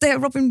 And you're just there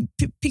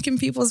picking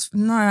people's...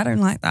 No, I don't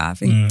like that, I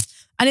think. Yeah.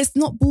 And it's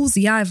not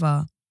ballsy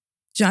either.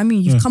 Do you know what I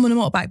mean? You've come on a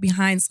motorbike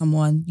behind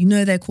someone. You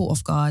know they're caught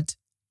off guard.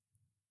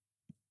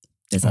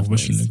 I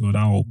wish you would.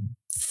 I'll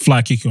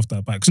fly kick you off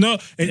that bike. No,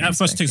 at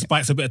first it takes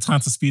bikes a bit of time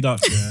to speed up.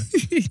 Yeah.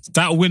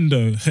 That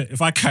window,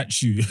 if I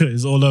catch you,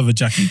 it's all over,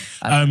 Jackie.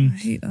 I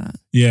hate that.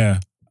 Yeah.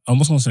 I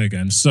was going to say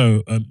again.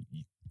 So,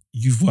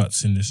 you've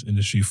worked in this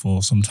industry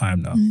for some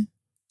time now.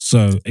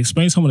 So,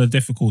 explain some of the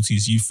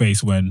difficulties you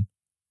face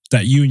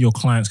that you and your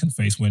clients can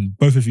face when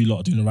both of you lot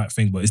are doing the right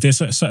thing. But is there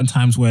certain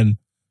times when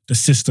the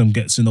system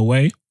gets in the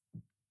way?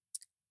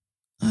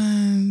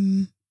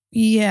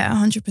 Yeah,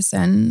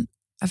 100%.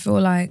 I feel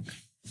like,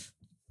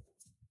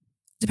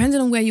 depending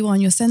on where you are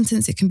in your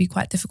sentence, it can be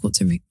quite difficult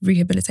to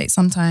rehabilitate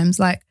sometimes.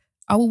 Like,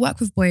 I will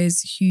work with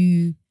boys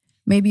who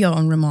maybe are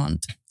on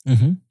remand.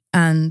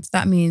 And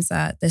that means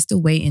that they're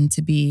still waiting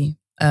to be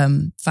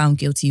found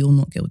guilty or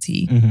not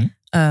guilty.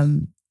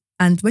 And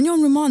when you're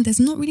on remand, there's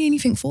not really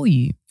anything for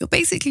you. You're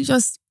basically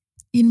just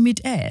in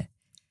midair.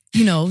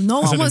 You know,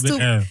 no one wants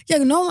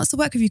to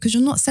work with you because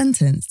you're not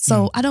sentenced.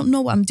 So I don't know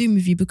what I'm doing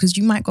with you, because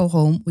you might go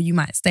home or you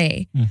might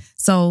stay.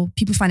 So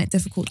people find it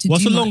difficult to do.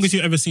 What's the longest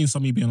you've ever seen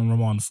somebody being on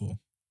remand for?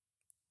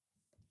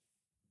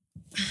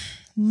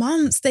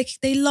 Months.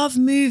 They love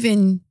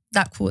moving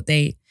that court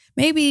date.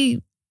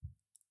 Maybe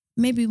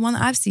one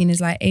that I've seen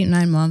is like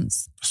 8-9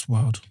 months. That's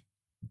wild.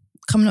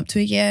 Coming up to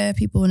a year,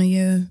 people on a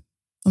year,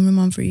 on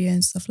remand for a year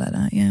and stuff like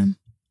that, yeah.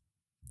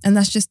 And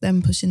that's just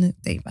them pushing the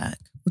date back.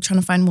 We're trying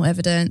to find more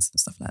evidence and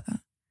stuff like that.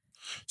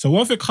 So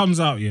what if it comes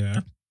out,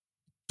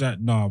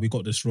 that, we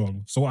got this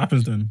wrong. So what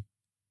happens then?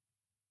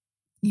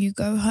 You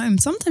go home.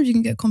 Sometimes you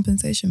can get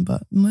compensation,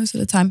 but most of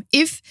the time,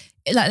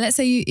 let's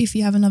say if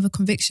you have another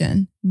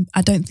conviction,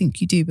 I don't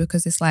think you do,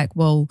 because it's like,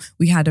 well,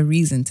 we had a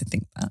reason to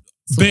think that.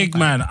 Big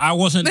man, I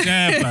wasn't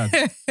there, man.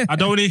 I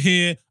don't want to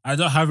hear, I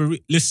don't have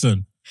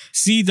listen,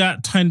 see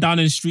that 10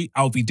 Downing Street,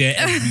 I'll be there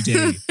every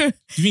day. You think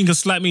you can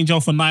slap me in jail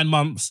for 9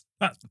 months?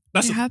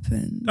 That's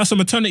a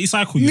maternity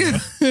cycle, you know?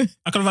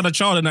 I could have had a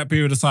child in that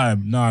period of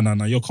time. No.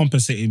 You're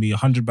compensating me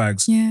 100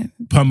 bags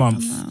per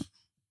month.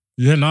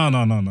 Yeah,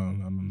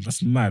 no.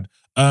 That's mad.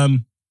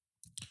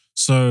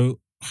 So,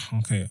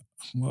 okay.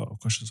 What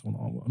questions?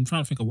 I'm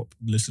trying to think of what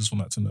listeners would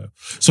like to know.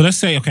 So let's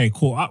say, okay,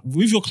 cool.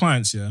 With your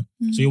clients, so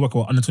you work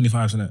with under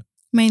 25s, isn't it?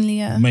 Mainly,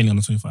 yeah. Mainly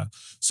under 25.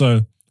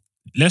 So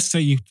let's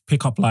say you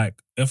pick up,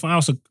 like, if I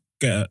was to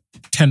get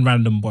 10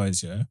 random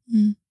boys,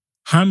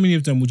 how many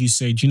of them would you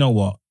say, do you know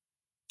what?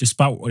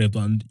 despite what they've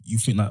done, you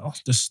think like, oh,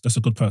 there's a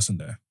good person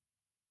there?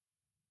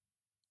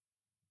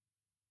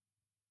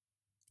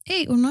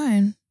 8 or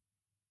 9.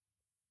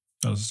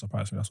 That was a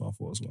surprise to me. That's what I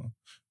thought as well.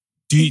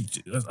 Do you?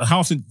 How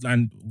often?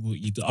 And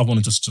I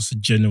want to just a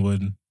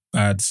genuine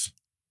bad.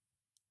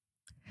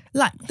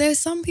 Like, there's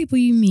some people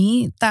you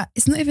meet that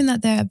it's not even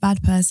that they're a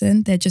bad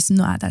person. They're just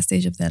not at that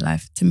stage of their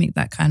life to make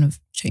that kind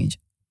of change.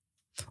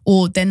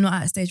 Or they're not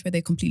at a stage where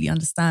they completely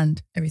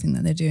understand everything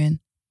that they're doing.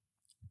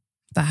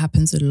 That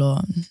happens a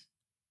lot.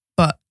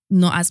 But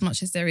not as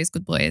much as there is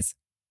good boys.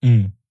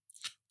 Mm.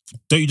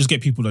 Don't you just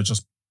get people that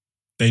just,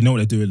 they know what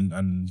they're doing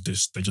and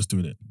they're just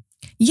doing it?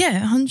 Yeah,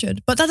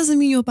 100. But that doesn't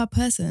mean you're a bad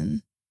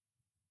person.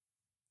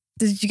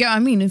 Did you get what I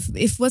mean?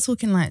 If we're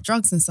talking like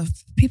drugs and stuff,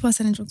 people are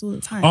selling drugs all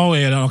the time. Oh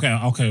yeah, no,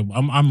 okay.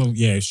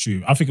 Yeah, it's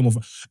true. I think I'm of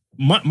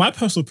my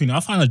personal opinion. I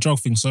find the drug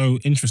thing so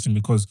interesting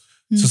because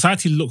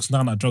society looks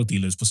down at drug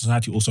dealers, but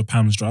society also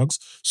pams drugs.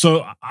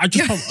 So I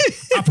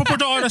probably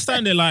don't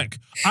understand it. Like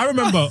I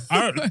remember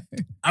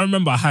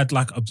I had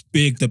like a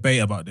big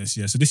debate about this.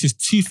 Yeah, so this is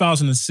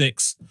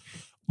 2006,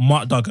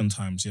 Mark Duggan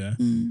times. Yeah,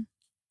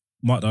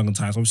 Mark Duggan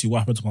times. Obviously, what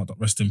happened to Mark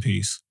Duggan? Rest in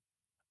peace.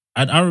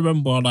 And I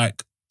remember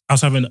like, I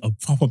was having a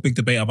proper big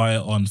debate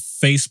about it on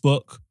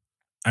Facebook,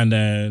 and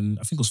then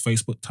I think it was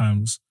Facebook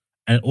Times,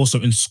 and also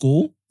in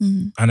school.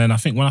 Mm-hmm. And then I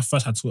think when I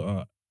first had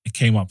Twitter, it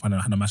came up and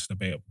I had a massive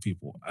debate with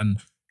people, and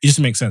it just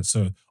makes sense.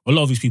 So a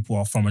lot of these people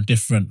are from a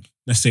different,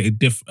 let's say,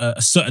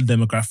 a certain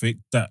demographic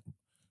that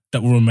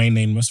will remain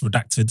nameless,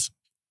 redacted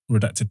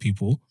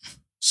people.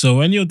 So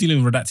when you're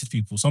dealing with redacted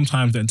people,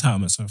 sometimes the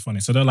entitlement's so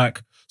funny. So they're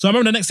like, so I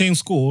remember the next day in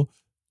school,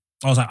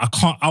 I was like,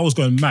 I was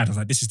going mad. I was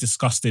like, this is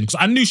disgusting. Because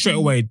I knew straight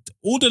away,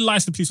 all the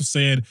lies the police were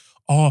saying,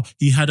 oh,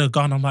 he had a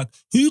gun. I'm like,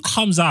 who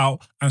comes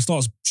out and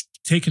starts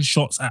taking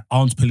shots at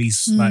armed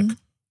police? Like,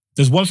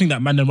 there's one thing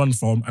that man then run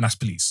from, and that's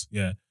police.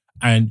 Yeah.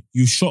 And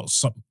you shot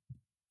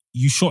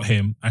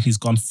him and he's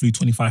gone through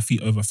 25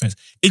 feet over a fence.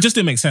 It just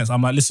didn't make sense.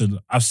 I'm like, listen,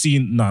 I've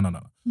seen, no.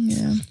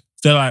 Yeah.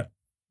 They're like,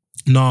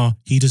 nah,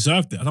 he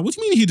deserved it. I was like, what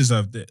do you mean he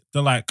deserved it?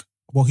 They're like,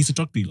 well, he's a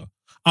drug dealer.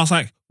 I was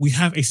like, we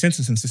have a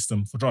sentencing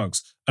system for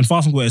drugs, and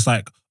fast and good, it's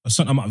like a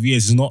certain amount of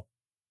years is not.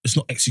 It's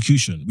not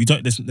execution.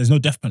 There's no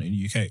death penalty in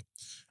the UK,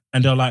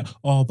 and they're like,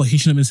 oh, but he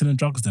shouldn't have been selling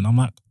drugs then. I'm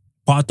like,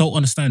 but I don't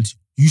understand.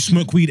 You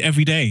smoke weed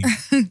every day.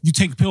 You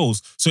take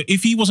pills. So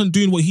if he wasn't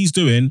doing what he's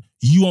doing,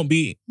 you won't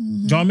be. Do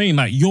you know what I mean?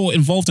 Like you're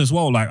involved as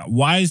well. Like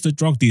why is the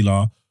drug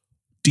dealer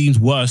deemed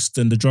worse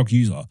than the drug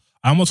user?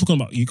 I'm not talking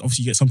about. You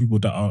obviously get some people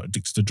that are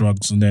addicted to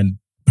drugs and then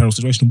peril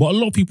situation, but a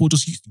lot of people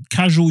just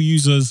casual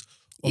users.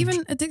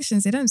 Even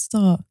addictions, they don't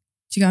start,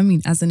 do you know what I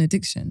mean, as an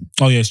addiction.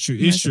 Oh yeah, it's true.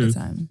 It's true.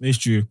 It's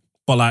true.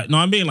 But like, no,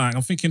 I mean like,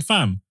 I'm thinking,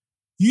 fam,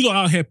 you lot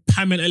out here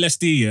pamming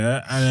LSD,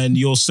 yeah, and then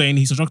you're saying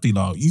he's a drug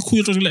dealer. You call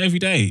your drug dealer every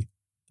day.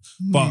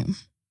 But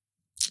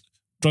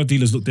drug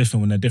dealers look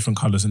different when they're different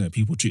colours, innit?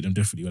 People treat them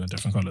differently when they're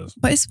different colours.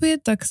 But it's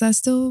weird though, because I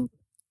still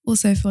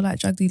also feel like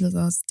drug dealers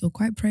are still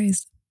quite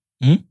praised.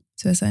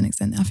 To a certain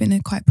extent. I think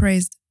they're quite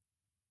praised.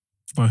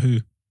 By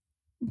who?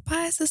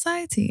 By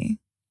society.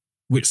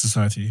 Which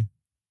society?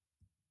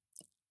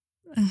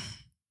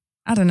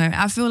 I don't know.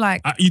 I feel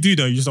like... You do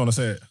though, you just don't want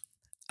to say it.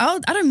 I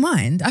don't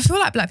mind. I feel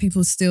like black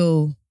people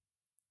still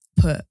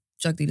put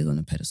drug dealers on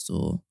a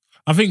pedestal.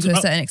 I think... To a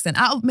certain extent.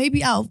 Out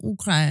of all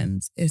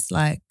crimes, it's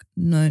like,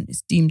 no,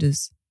 it's deemed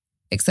as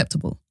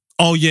acceptable.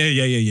 Oh,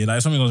 yeah.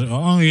 Like something like,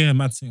 oh yeah,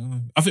 mad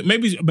thing. I think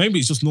maybe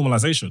it's just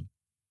normalization.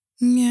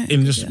 Yeah.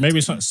 Maybe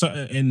it's like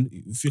certain,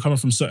 if you're coming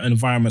from certain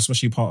environments,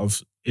 especially part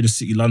of inner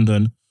city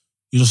London,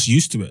 you're just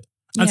used to it.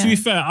 And to be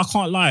fair, I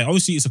can't lie.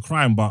 Obviously, it's a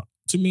crime, but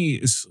to me,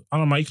 it's, I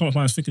don't know, my economic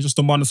mind is thinking just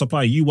demand and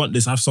supply. You want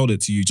this, I've sold it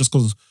to you. Just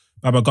because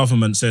our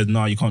government said,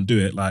 no, you can't do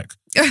it. Like,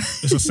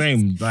 it's the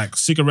same. Like,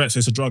 cigarettes,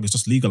 it's a drug, it's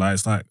just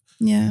legalized. Like,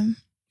 yeah.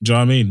 Do you know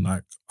what I mean?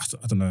 Like,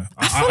 I don't know.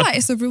 I feel like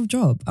it's a real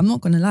job. I'm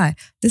not going to lie.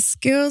 The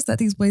skills that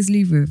these boys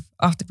leave with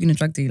after being a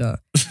drug dealer,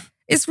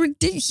 it's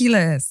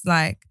ridiculous.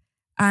 Like,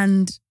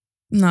 and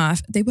nah,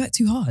 they work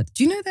too hard.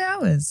 Do you know their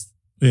hours?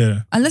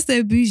 Yeah. Unless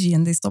they're bougie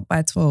and they stop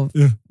by 12.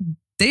 Yeah.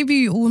 They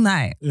be all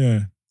night.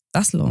 Yeah.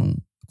 That's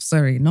long.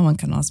 Sorry, no one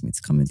can ask me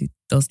to come and do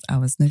those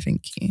hours. No,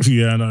 thank you.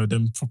 Yeah, I know.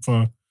 Them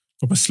proper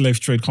slave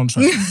trade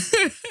contract.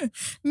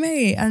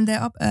 Mate, and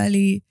they're up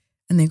early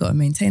and they got to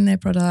maintain their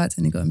product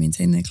and they got to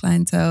maintain their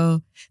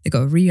clientele. They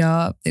got to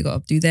re-up. They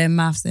got to do their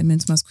maths, their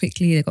mental maths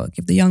quickly. They got to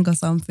give the younger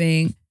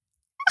something.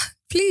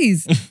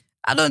 Please.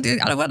 I don't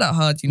work that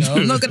hard, you know.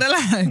 I'm not going to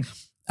lie.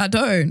 I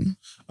don't.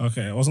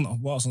 Okay, I was going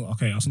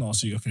to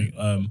ask you,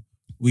 okay,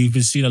 we've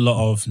been seeing a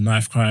lot of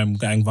knife crime,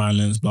 gang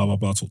violence, blah, blah,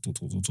 blah, talk.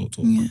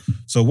 Yeah.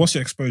 So what's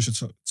your exposure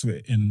to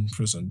it in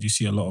prison? Do you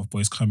see a lot of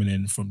boys coming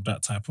in from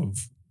that type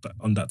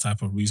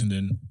of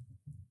reasoning?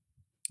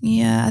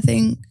 Yeah, I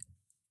think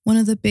one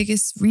of the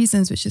biggest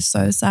reasons, which is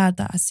so sad,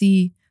 that I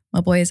see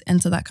my boys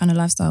enter that kind of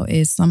lifestyle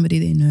is somebody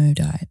they know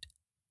died.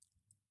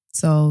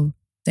 So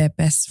their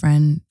best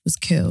friend was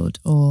killed,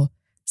 or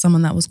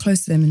someone that was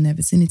close to them in their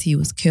vicinity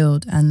was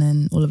killed, and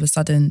then all of a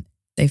sudden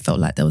they felt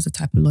like there was a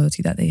type of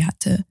loyalty that they had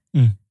to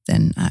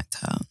then act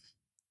out.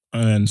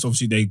 And so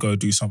obviously they go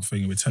do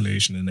something in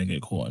retaliation and they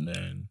get caught and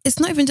then... It's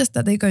not even just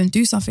that they go and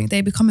do something,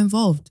 they become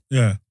involved.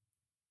 Yeah.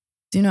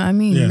 Do you know what I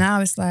mean? Yeah. Now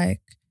it's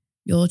like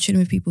you're chilling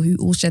with people who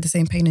all share the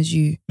same pain as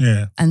you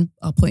Yeah. and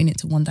are putting it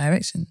to one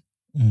direction.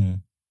 Mm.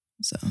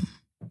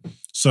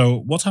 So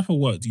what type of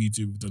work do you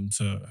do with them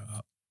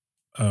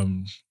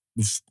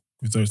with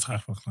those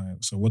type of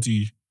clients? So what do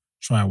you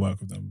try and work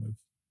with them with?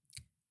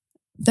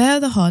 they're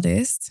the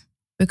hardest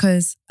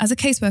because as a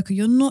caseworker,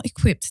 you're not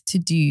equipped to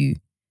do,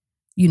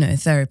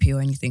 therapy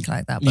or anything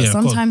like that. But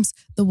sometimes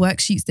the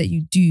worksheets that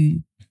you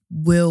do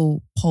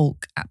will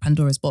poke at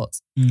Pandora's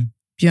box. Mm.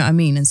 Do you know what I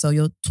mean? And so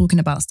you're talking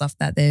about stuff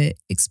that they're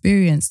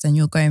experienced and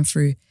you're going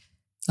through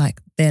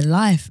like their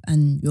life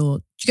and do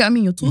you get what I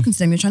mean? You're talking to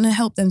them, you're trying to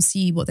help them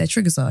see what their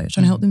triggers are. You're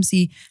trying to help them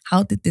see,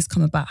 how did this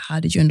come about?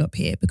 How did you end up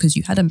here? Because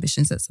you had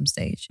ambitions at some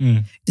stage.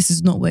 This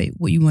is not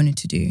what you wanted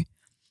to do.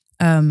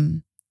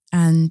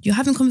 And you're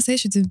having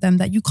conversations with them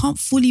that you can't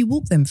fully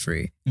walk them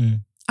through.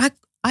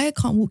 I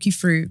can't walk you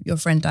through your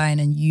friend dying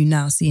and you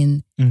now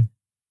seeing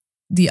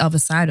the other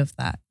side of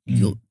that. Do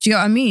you know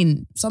what I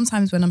mean?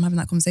 Sometimes when I'm having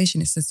that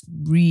conversation, it's just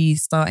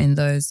restarting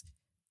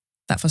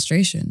that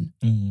frustration.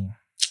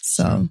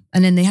 So,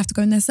 and then they have to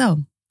go in their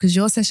cell because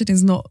your session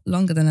is not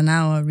longer than an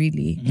hour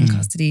really in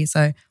custody.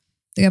 So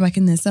they go back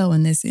in their cell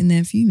and they're sitting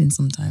there fuming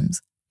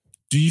sometimes.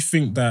 Do you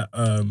think that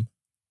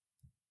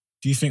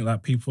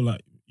people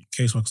like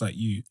caseworkers like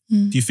you,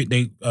 do you think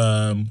they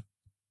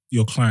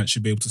your clients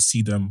should be able to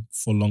see them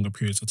for longer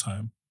periods of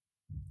time?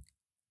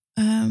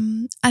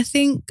 I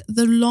think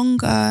the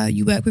longer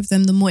you work with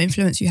them, the more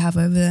influence you have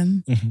over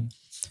them.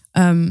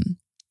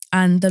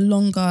 And the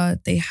longer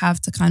they have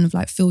to kind of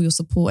like feel your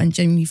support and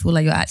genuinely feel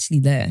like you're actually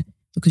there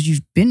because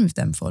you've been with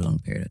them for a long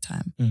period of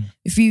time.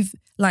 If you've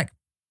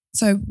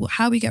so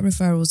how we get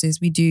referrals is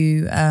we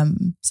do,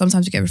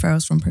 sometimes we get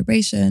referrals from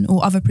probation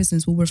or other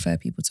prisons will refer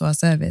people to our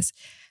service.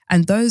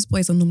 And those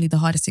boys are normally the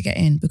hardest to get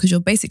in because you're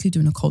basically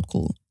doing a cold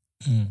call.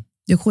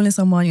 You're calling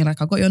someone, you're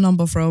like, I got your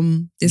number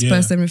from this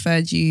person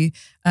referred you.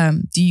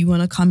 Do you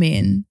want to come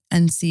in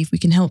and see if we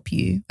can help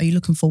you? Are you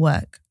looking for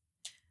work?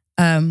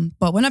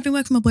 But when I've been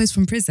working with my boys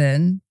from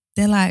prison,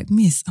 they're like,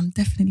 Miss, I'm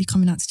definitely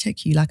coming out to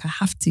check you. Like I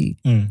have to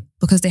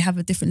because they have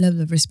a different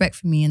level of respect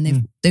for me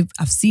and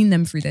I've seen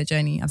them through their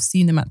journey. I've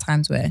seen them at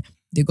times where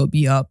they got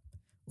beat up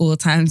or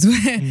times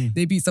where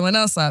they beat someone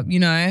else up,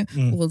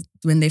 or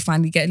when they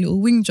finally get a little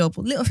wing job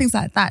or little things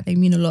like that, they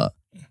mean a lot.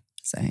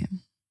 So,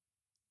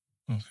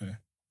 okay.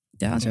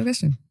 Did I answer your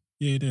question?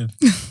 Yeah, you did.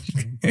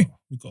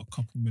 We've got a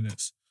couple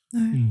minutes.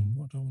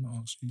 What do I want to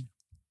ask you?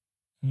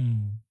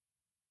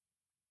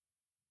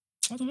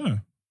 I don't know.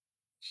 I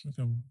think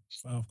I'm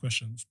out of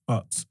questions.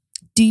 But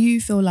do you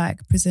feel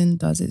like prison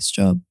does its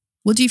job?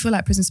 What do you feel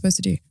like prison's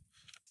supposed to do?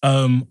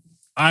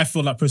 I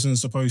feel like prison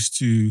is supposed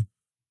to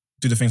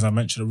do the things I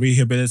mentioned: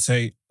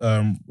 rehabilitate,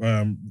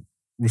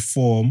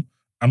 reform,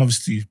 and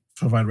obviously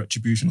provide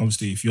retribution.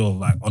 Obviously, if you're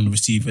like on the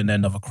receiving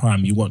end of a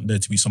crime, you want there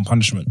to be some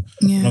punishment.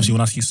 And obviously,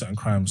 when I see certain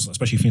crimes,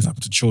 especially things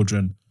happen to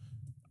children,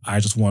 I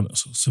just want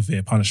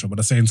severe punishment. But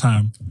at the same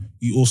time,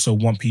 you also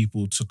want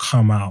people to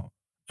come out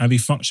and be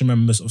functional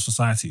members of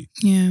society.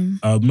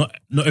 Not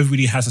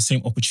everybody has the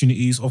same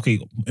opportunities. Okay,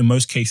 in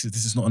most cases,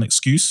 this is not an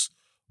excuse,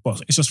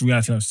 but it's just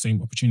reality of the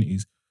same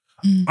opportunities.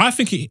 I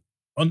think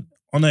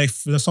on a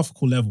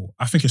philosophical level,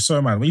 I think it's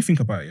so mad. When you think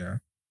about it,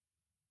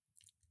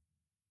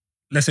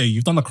 let's say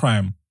you've done a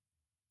crime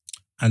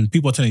and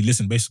people are telling you,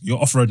 listen, basically, you're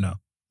off-road now.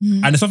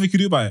 And there's nothing you can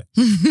do about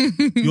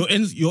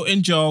it. You're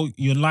in jail,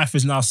 your life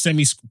is now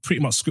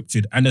pretty much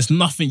scripted, and there's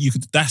nothing you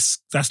could,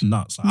 that's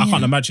nuts. Like, I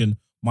can't imagine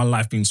my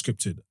life being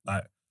scripted.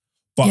 But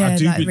I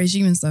do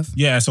regime and stuff.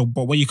 Yeah,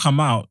 but when you come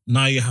out,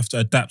 now you have to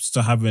adapt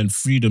to having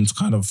freedom to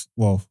kind of,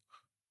 well,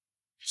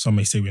 some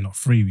may say we're not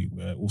free,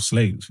 we're all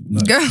slaves. No.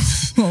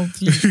 Oh,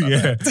 please.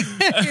 Yeah.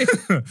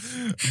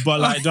 But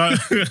like, know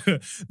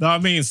what I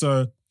mean?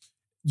 So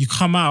you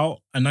come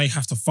out and now you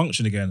have to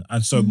function again.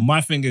 And so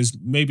my thing is,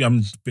 maybe I'm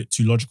a bit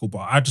too logical, but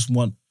I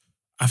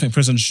think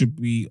prison should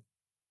be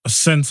a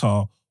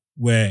center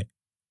where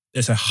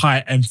there's a high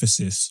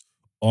emphasis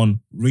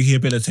on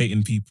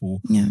rehabilitating people,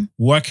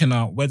 working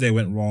out where they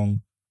went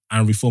wrong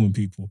and reforming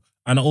people.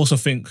 And I also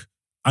think,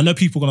 I know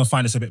people are going to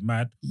find this a bit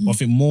mad, but I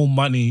think more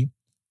money,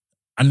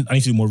 I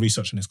need to do more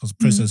research on this because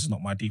prisons is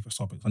not my deepest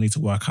topic. I need to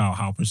work out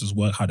how prisons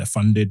work, how they're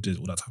funded,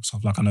 all that type of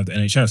stuff. Like I know the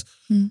NHS.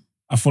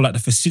 I feel like the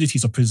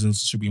facilities of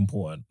prisons should be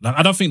important. Like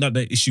I don't think that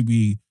it should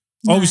be,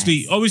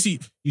 obviously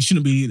you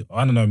shouldn't be,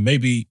 I don't know,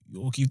 maybe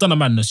you've done a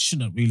madness, you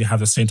shouldn't really have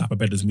the same type of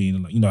bed as me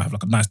and have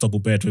like a nice double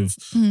bed with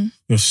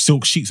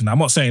silk sheets. And I'm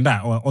not saying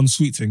that or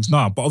ensuite things,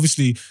 no, but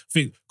obviously I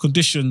think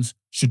conditions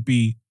should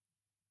be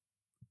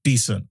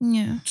decent.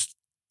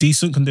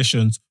 Decent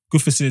conditions,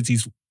 good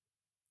facilities,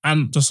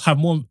 and just have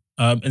more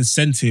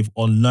incentive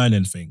on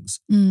learning things.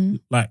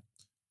 Like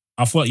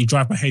I feel like you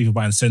drive behavior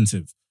by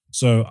incentive.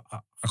 So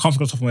I can't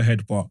think off the top of my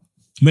head, but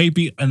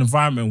maybe an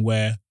environment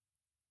where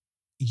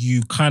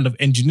you kind of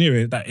engineer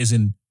it that is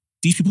in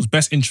these people's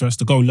best interest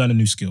to go learn a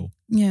new skill.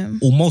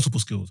 Or multiple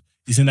skills.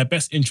 It's in their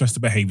best interest to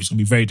behave. It's going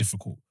to be very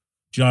difficult.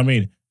 Do you know what I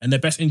mean? in their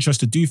best interest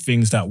to do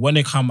things that when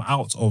they come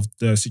out of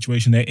the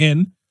situation they're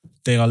in,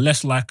 they are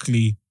less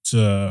likely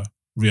to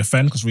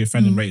reoffend because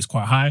reoffending rate is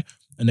quite high,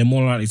 and they're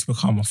more likely to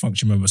become a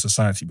functioning member of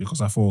society,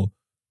 because I feel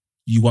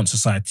you want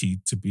society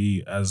to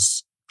be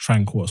as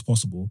tranquil as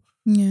possible.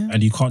 Yeah.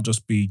 And you can't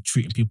just be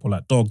treating people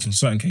like dogs in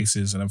certain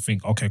cases and then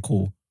think, okay,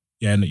 cool.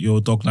 Yeah, and you're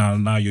a dog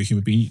now you're a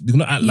human being. You're going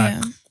to act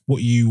like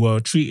what you were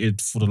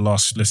treated for the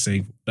last, let's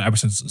say, ever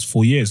since it's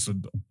 4 years. So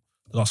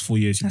the last 4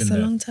 years you've been there.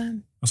 That's a long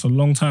time. That's a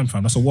long time,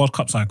 fam. That's a World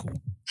Cup cycle.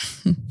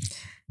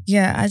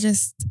 Yeah, I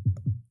just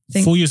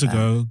think 4 years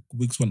ago,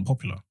 wigs weren't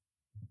popular.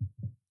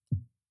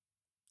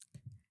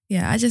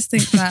 Yeah, I just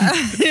think that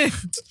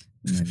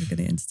I'm never going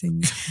to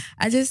entertain you.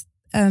 I just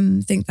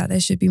think that there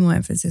should be more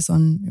emphasis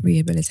on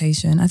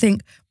rehabilitation. I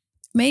think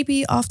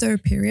maybe after a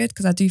period,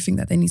 because I do think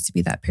that there needs to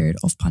be that period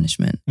of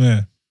punishment.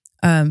 Yeah.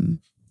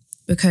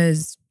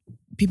 Because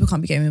people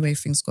can't be getting away with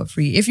things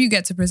scot-free. If you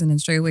get to prison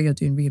and straight away you're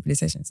doing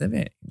rehabilitation, it's a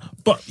bit.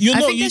 But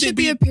I think there should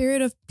be a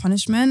period of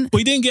punishment. But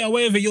you didn't get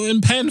away with it. You're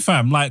in pen,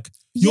 fam. Like,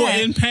 you're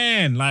in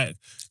pen. Like,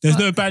 there's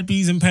no bad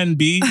B's in pen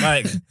B.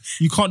 Like,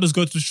 you can't just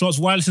go to the shots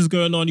while this is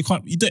going on. You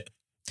can't. You do.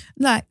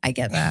 Like, I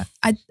get that.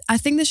 I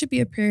think there should be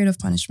a period of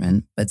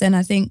punishment, but then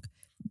I think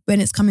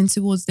when it's coming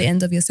towards the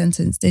end of your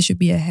sentence, there should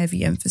be a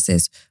heavy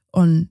emphasis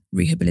on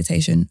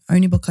rehabilitation,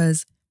 only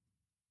because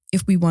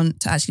if we want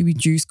to actually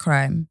reduce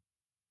crime,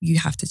 you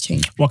have to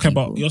change people. Okay,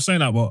 but you're saying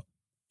that, but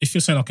if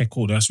you're saying, okay,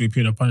 cool, there has to be a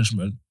period of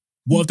punishment,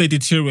 what if they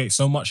deteriorate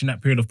so much in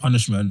that period of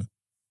punishment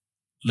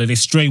that they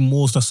stray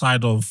more to the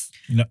side of,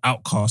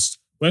 outcast?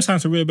 When it's time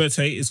to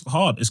rehabilitate, it's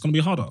hard. It's going to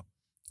be harder.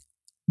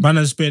 Man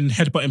has been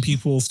headbutting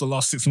people for the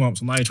last 6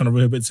 months, and now you're trying to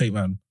rehabilitate,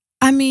 man.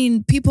 I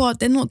mean,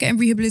 they're not getting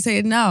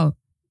rehabilitated now.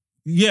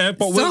 Yeah,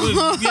 but do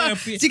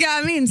you get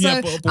what I mean? So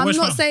Yeah, but I'm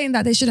not saying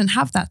that they shouldn't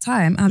have that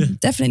time. I'm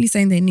definitely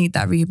saying they need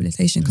that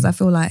rehabilitation, because I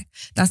feel like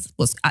that's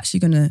what's actually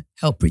going to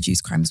help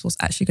reduce crime. It's what's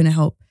actually going to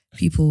help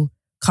people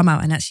come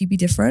out and actually be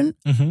different.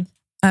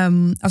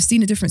 Mm-hmm. I've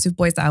seen a difference with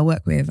boys that I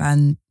work with,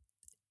 and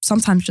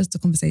sometimes just the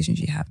conversations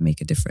you have make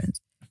a difference.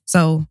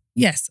 So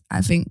yes,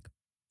 I think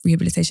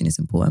rehabilitation is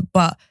important,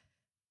 but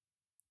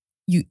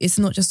it's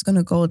not just going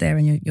to go there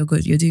and you're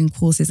good. You're doing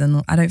courses,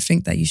 and I don't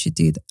think that you should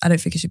do that. I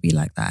don't think it should be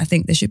like that. I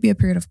think there should be a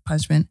period of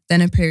punishment,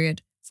 then a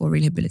period for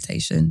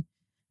rehabilitation,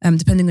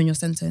 depending on your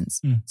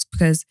sentence.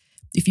 Because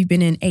if you've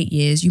been in 8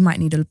 years, you're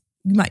going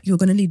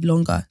to need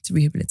longer to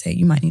rehabilitate.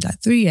 You might need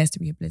like 3 years to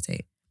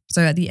rehabilitate.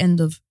 So at the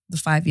end of the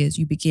 5 years,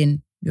 you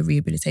begin your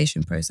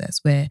rehabilitation process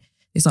where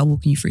they start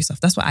walking you through stuff.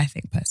 That's what I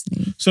think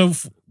personally. So,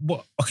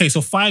 so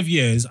 5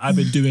 years I've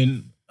been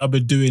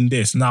doing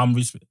this. Now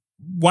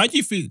why do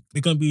you think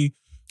they're going to be?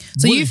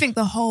 So you think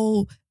the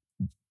whole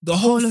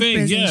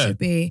thing, should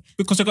be?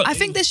 Because I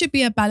think there should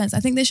be a balance. I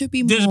think there should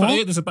be more.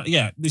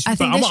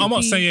 I'm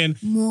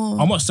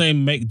not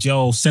saying make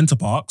jail center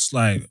parks,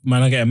 like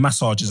man are getting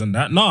massages and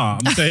that. Nah,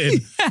 I'm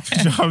saying,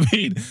 you know what I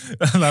mean?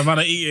 Like man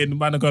are eating,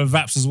 man are going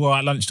vaps as well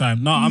at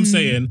lunchtime. No, I'm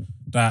saying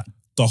that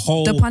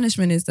the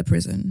punishment is the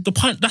prison.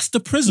 That's the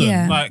prison.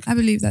 Yeah, like I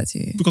believe that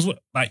too. Because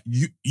like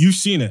you've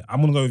seen it.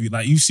 I'm gonna go with you.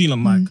 Like you've seen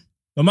them. Like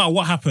no matter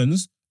what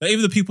happens. Like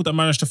even the people that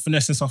manage to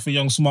finesse and stuff a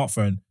young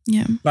smartphone.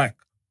 Yeah. Like,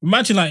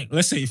 imagine like,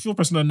 let's say if you're a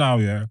person now,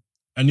 yeah,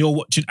 and you're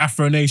watching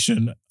Afro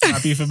Nation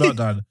at Beef and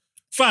Meltdown,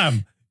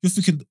 fam, you're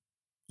thinking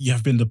you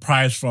have been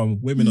deprived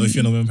from women, or if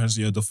you're not a women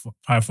person, you're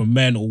deprived from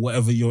men or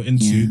whatever you're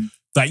into. Yeah.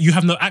 Like you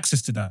have no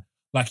access to that.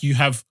 Like you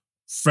have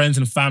friends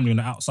and family on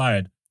the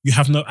outside. You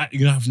have no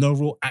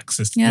real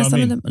access to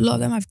a lot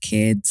of them have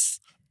kids.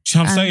 Do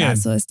you know what I'm saying? That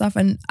sort of stuff.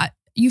 And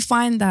you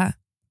find that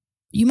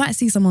you might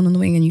see someone on the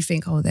wing and you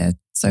think, oh, they're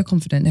so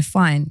confident, they're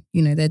fine.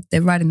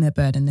 They're riding their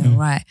bird and they're all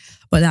right.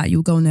 But that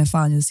you'll go on their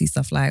file and you'll see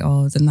stuff like,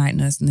 oh, the night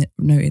nurse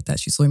noted that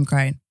she saw him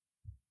crying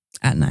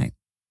at night.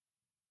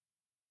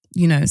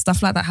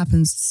 Stuff like that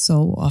happens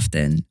so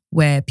often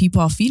where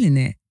people are feeling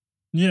it.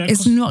 Yeah,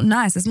 it's not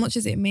nice. As much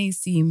as it may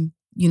seem,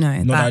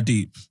 not that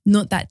deep.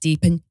 Not that deep.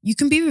 And you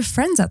can be with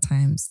friends at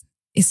times.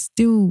 It's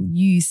still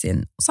you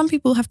sin. Some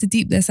people have to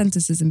deep their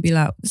sentences and be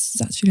like, this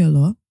is actually a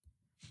lot.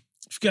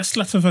 If you get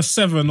slapped with a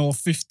 7 or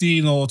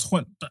 15 or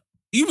 20,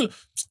 even,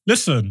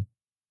 listen,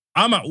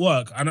 I'm at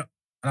work and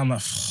I'm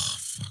like,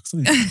 fuck, it's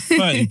only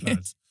 30, blood.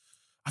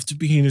 I have to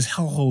be in this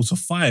hellhole till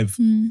 5.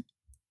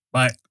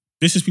 Like,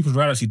 this is people's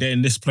reality. They're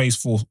in this place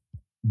for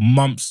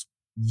months,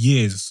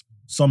 years,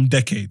 some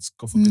decades.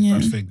 God forbid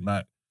that thing.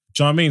 Like,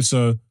 do you know what I mean?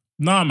 So,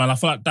 nah, man, I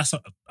feel like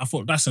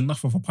that's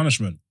enough of a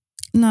punishment.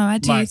 No, I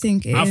do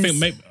think it is. I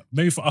think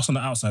maybe for us on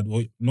the outside,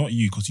 well, not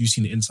you, because you've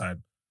seen the inside,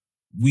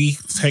 we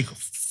take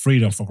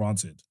freedom for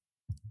granted.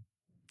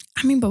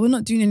 I mean, but we're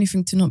not doing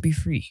anything to not be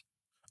free.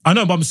 I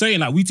know, but I'm saying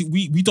like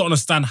we don't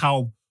understand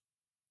how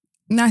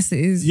nice it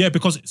is. Yeah,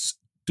 because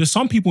there's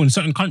some people in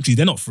certain countries,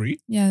 they're not free.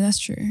 Yeah, that's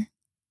true.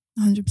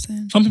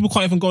 100%. Some people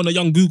can't even go on a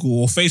young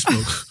Google or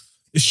Facebook.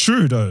 It's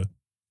true though.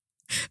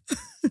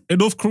 In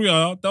North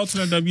Korea, they'll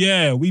tell them,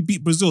 yeah, we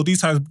beat Brazil.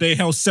 These times they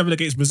held 7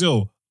 against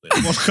Brazil.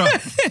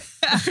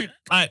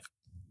 Like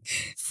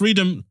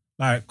freedom,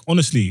 like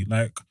honestly,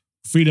 like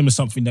freedom is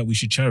something that we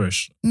should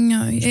cherish.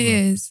 No, it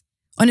is.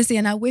 Honestly,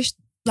 and I wish,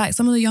 like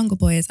some of the younger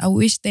boys, I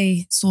wish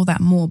they saw that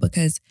more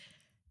because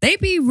they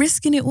be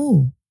risking it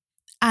all.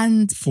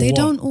 And For they what?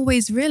 don't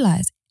always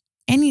realize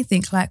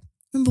anything. Like,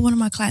 remember one of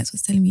my clients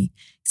was telling me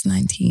he's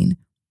 19.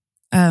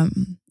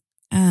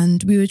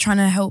 And we were trying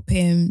to help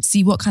him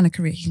see what kind of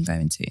career he can go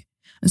into.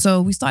 And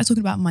so we started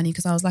talking about money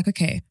because I was like,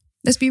 okay,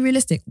 let's be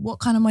realistic. What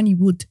kind of money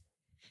would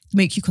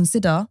make you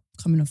consider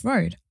coming off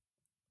road?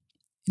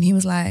 And he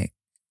was like,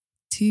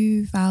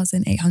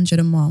 2,800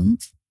 a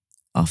month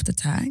after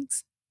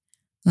tax.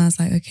 And I was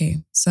like,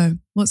 okay, so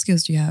what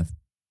skills do you have?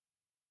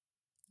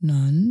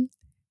 None.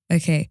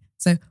 Okay,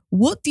 so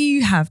what do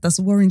you have that's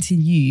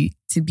warranting you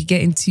to be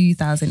getting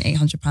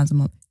 £2,800 a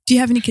month? Do you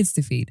have any kids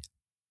to feed?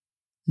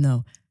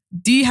 No.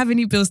 Do you have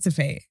any bills to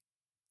pay?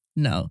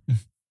 No.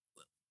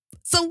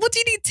 So what do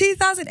you need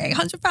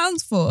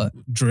 £2,800 for?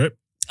 Drip.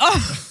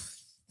 Oh,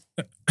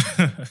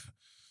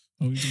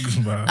 What are you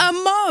talking about? a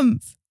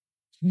month.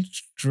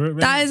 Drip.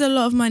 That is a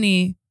lot of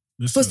money.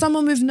 Listen, For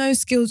someone with no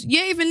skills, you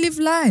ain't even live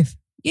life.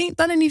 You ain't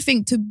done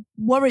anything to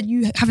warrant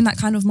you having that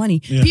kind of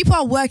money. Yeah. People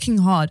are working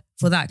hard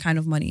for that kind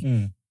of money.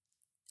 Mm.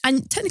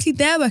 And technically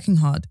they're working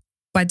hard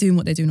by doing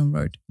what they're doing on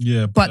road.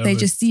 Yeah, But they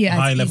just see it as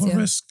high level easier.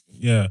 risk.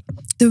 Yeah.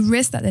 The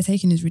risk that they're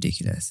taking is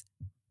ridiculous.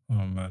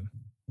 Oh man.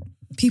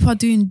 People are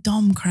doing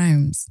dumb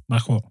crimes.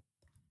 Like what?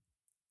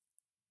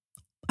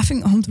 I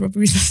think armed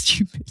robberies are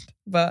stupid,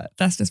 but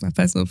that's just my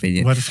personal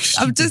opinion. Why do you think it's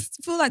I stupid?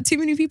 just feel like too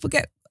many people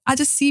I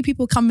just see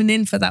people coming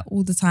in for that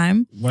all the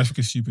time. Why do you think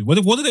it's stupid? Where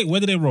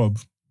did they rob?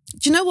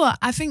 Do you know what?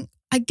 I think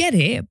I get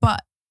it,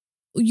 but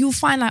you'll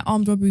find like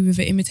armed robbery with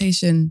an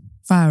imitation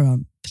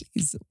firearm.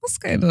 Please, what's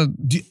going on?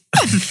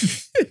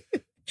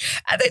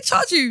 And they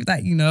charge you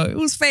that, it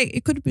was fake.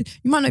 It could have been,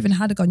 you might not even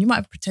had a gun. You might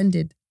have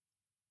pretended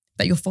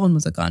that your phone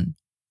was a gun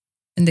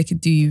and they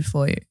could do you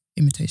for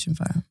imitation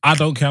firearm. I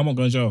don't care. I'm not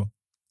going to jail.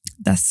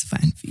 That's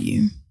fine for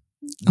you.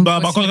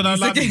 But my cousin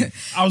like Unfortunately,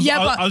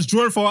 I was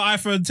drawing for an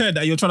iPhone 10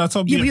 that you're trying to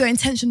tell me. but your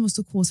intention was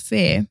to cause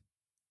fear.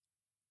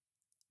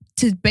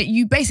 But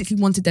you basically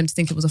wanted them to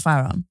think it was a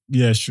firearm.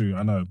 Yeah, it's true.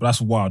 I know. But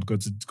that's wild. Go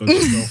to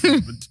jail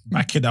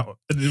back in out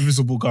an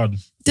invisible gun.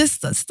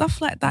 Just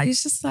stuff like that.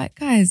 It's just like,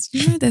 guys,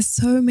 there's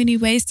so many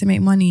ways to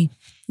make money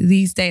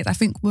these days. I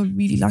think we're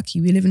really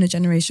lucky. We live in a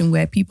generation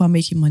where people are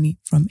making money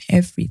from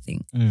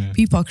everything. Mm.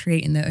 People are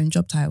creating their own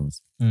job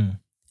titles. Mm.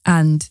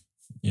 And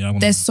Yeah,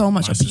 there's so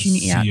much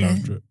opportunity out there.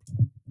 Drip.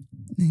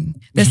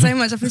 There's so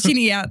much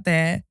opportunity out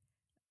there.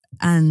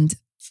 And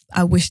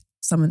I wish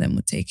some of them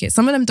would take it.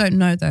 Some of them don't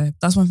know though.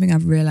 That's one thing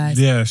I've realized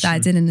that I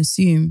didn't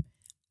assume.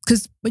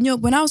 Because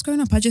when I was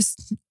growing up,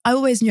 I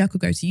always knew I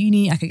could go to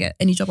uni. I could get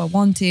any job I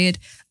wanted.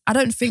 I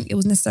don't think it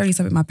was necessarily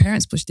something my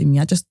parents pushed in me.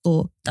 I just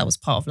thought that was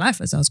part of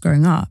life as I was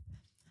growing up.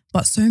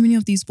 But so many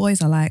of these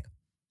boys are like,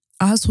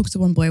 I was talking to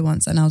one boy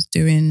once and I was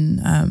doing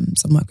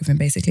some work with him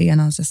basically.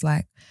 And I was just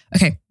like,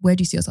 okay, where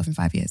do you see yourself in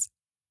 5 years?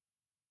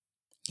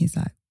 He's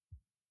like,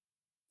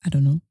 I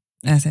don't know.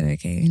 And I said,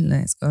 okay,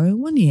 let's go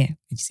 1 year.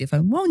 Did you see if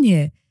I'm 1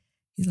 year?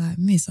 He's like,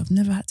 miss, I've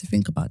never had to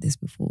think about this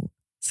before.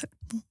 So,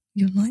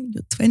 you're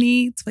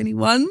 20,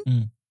 21.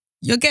 Mm.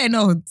 You're getting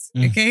old,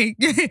 okay?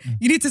 Mm.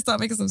 You need to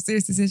start making some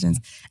serious decisions.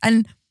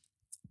 And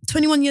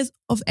 21 years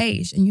of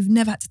age and you've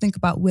never had to think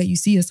about where you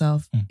see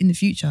yourself in the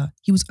future.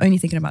 He was only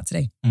thinking about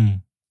today.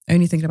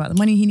 Only thinking about the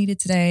money he needed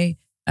today.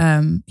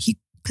 He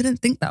couldn't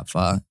think that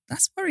far.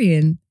 That's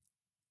worrying.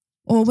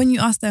 Or when you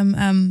ask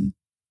them,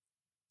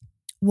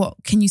 what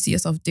can you see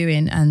yourself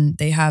doing? And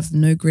they have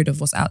no grid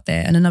of what's out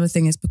there. And another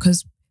thing is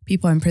because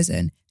people are in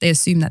prison, they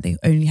assume that they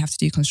only have to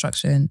do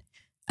construction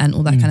and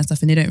all that kind of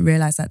stuff. And they don't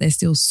realize that there's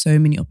still so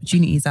many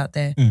opportunities out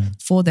there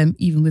for them,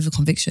 even with a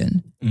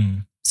conviction.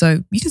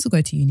 So you can still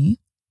go to uni.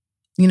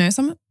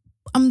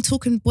 I'm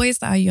talking boys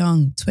that are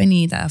young,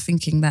 20, that are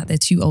thinking that they're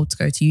too old to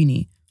go to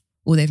uni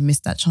or they've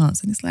missed that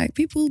chance. And it's like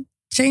people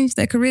change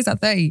their careers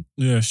at 30.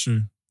 Yeah,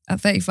 sure. At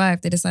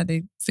 35, they decide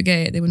they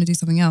forget it, they want to do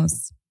something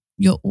else.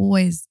 You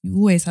always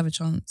have a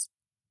chance,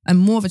 and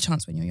more of a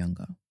chance when you're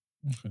younger.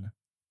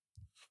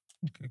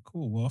 Okay,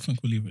 cool. Well, I think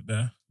we'll leave it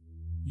there.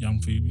 Young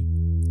Phoebe.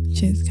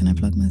 Cheers. Can I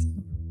plug myself?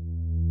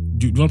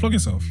 Do you want to plug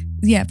yourself?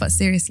 Yeah, but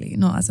seriously,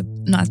 not as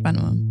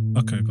Banner.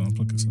 Okay, go on,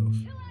 plug yourself.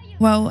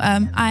 Well,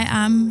 I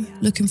am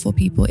looking for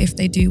people if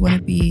they do want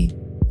to be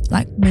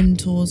like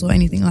mentors or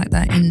anything like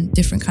that in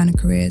different kind of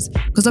careers.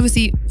 Because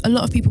obviously a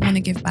lot of people want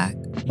to give back,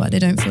 but they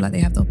don't feel like they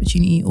have the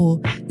opportunity or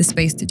the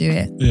space to do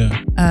it.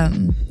 Yeah.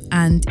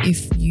 And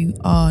if you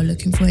are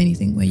looking for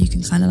anything where you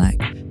can kind of like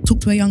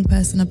talk to a young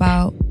person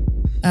about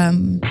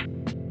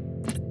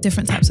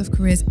different types of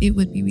careers, it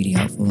would be really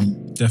helpful.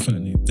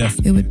 Definitely.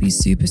 It would be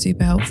super,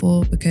 super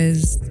helpful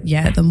because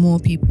the more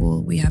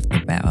people we have, the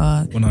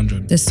better.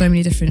 100. There's so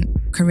many different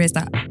careers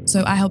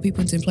so I help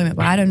people into employment,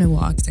 but I don't know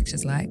what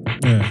architecture's like.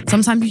 Yeah.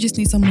 Sometimes you just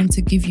need someone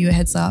to give you a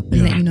heads up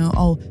and let you know,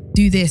 oh,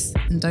 do this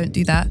and don't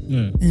do that.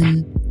 Yeah.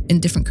 And in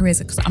different careers,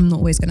 because I'm not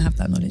always going to have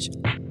that knowledge.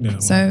 Yeah.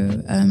 So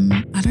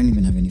I don't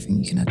even have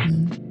anything you can add me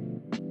on.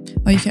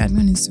 Oh, you can add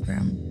me on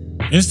Instagram.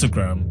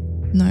 Instagram?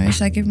 No,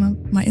 should I give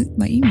my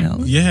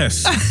email?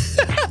 Yes.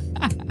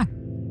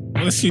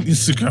 Let's see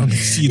Instagram.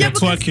 See that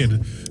because-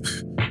 twerking.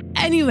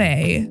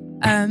 Anyway,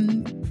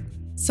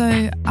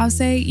 so I'll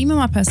say email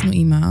my personal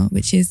email,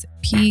 which is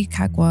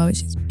pkagwa,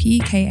 which is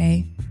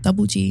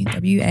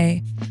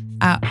PKAGGWA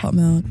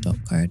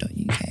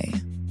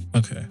 @hotmail.co.uk.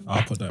 Okay,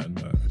 I'll put that in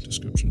the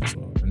description as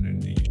well, and in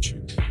the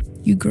YouTube.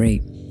 You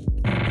great.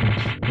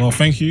 Well,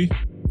 thank you.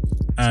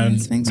 And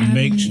Cheers, thanks for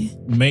having me.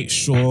 make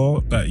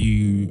sure that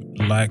you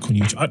like on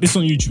YouTube. This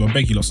on YouTube. I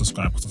beg you lot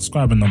subscribe, because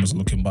subscriber numbers are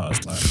looking bad.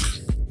 It's like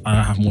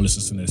I have more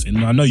listeners than this.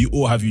 And I know you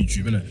all have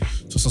YouTube, innit?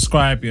 So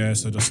subscribe, yeah.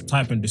 So just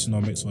type in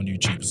Dysonomics on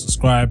YouTube.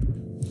 Subscribe.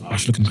 I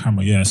should look in the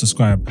camera. Yeah,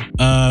 subscribe.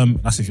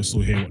 That's if you're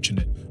still here watching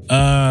it.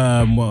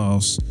 What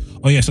else?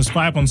 Oh yeah,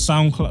 subscribe on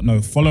SoundCloud.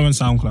 No, follow on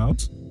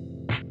SoundCloud.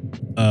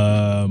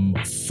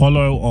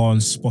 Follow on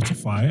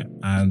Spotify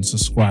and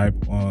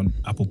subscribe on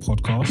Apple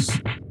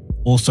Podcasts.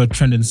 Also,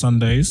 Trending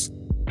Sundays.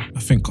 I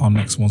think our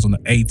next one's on the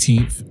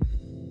 18th.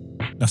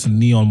 That's a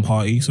neon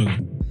party, so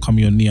come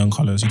in your neon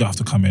colours. You don't have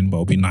to come in, but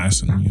it'll be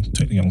nice, and you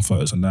take the young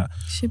photos and that.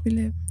 Should be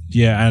lit.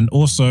 Yeah, and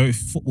also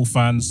football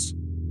fans,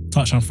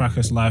 Touch and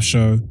Fracas live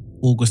show,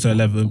 August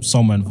 11th,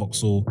 somewhere in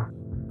Vauxhall.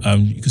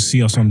 You can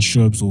see us on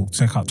Shubs, or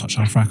check out Touch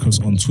and Fracas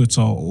on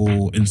Twitter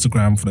or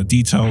Instagram for the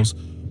details.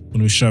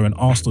 When we're showing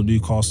Arsenal,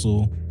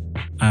 Newcastle,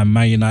 and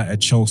Man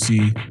United,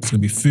 Chelsea. It's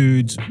gonna be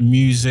food,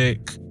 music,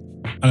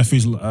 and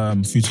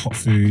food's hot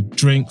food,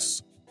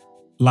 drinks,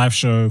 live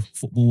show,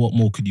 football. What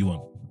more could you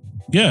want?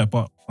 Yeah,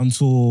 but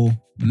until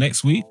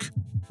next week,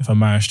 if I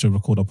manage to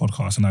record a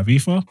podcast in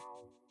Ibiza,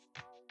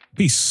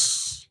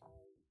 peace.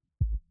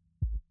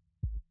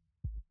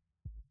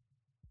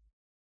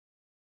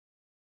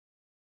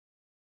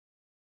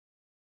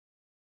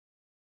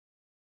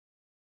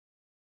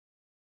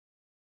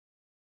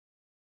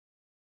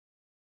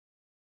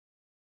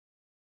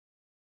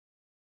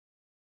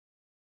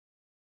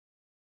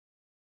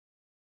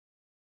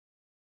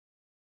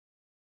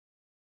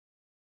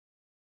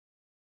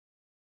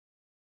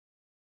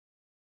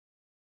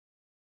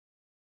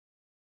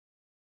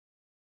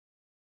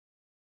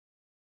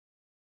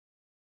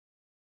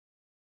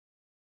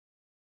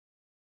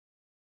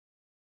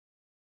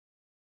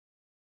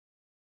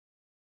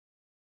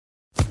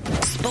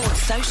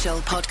 Sports Social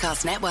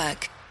Podcast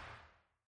Network.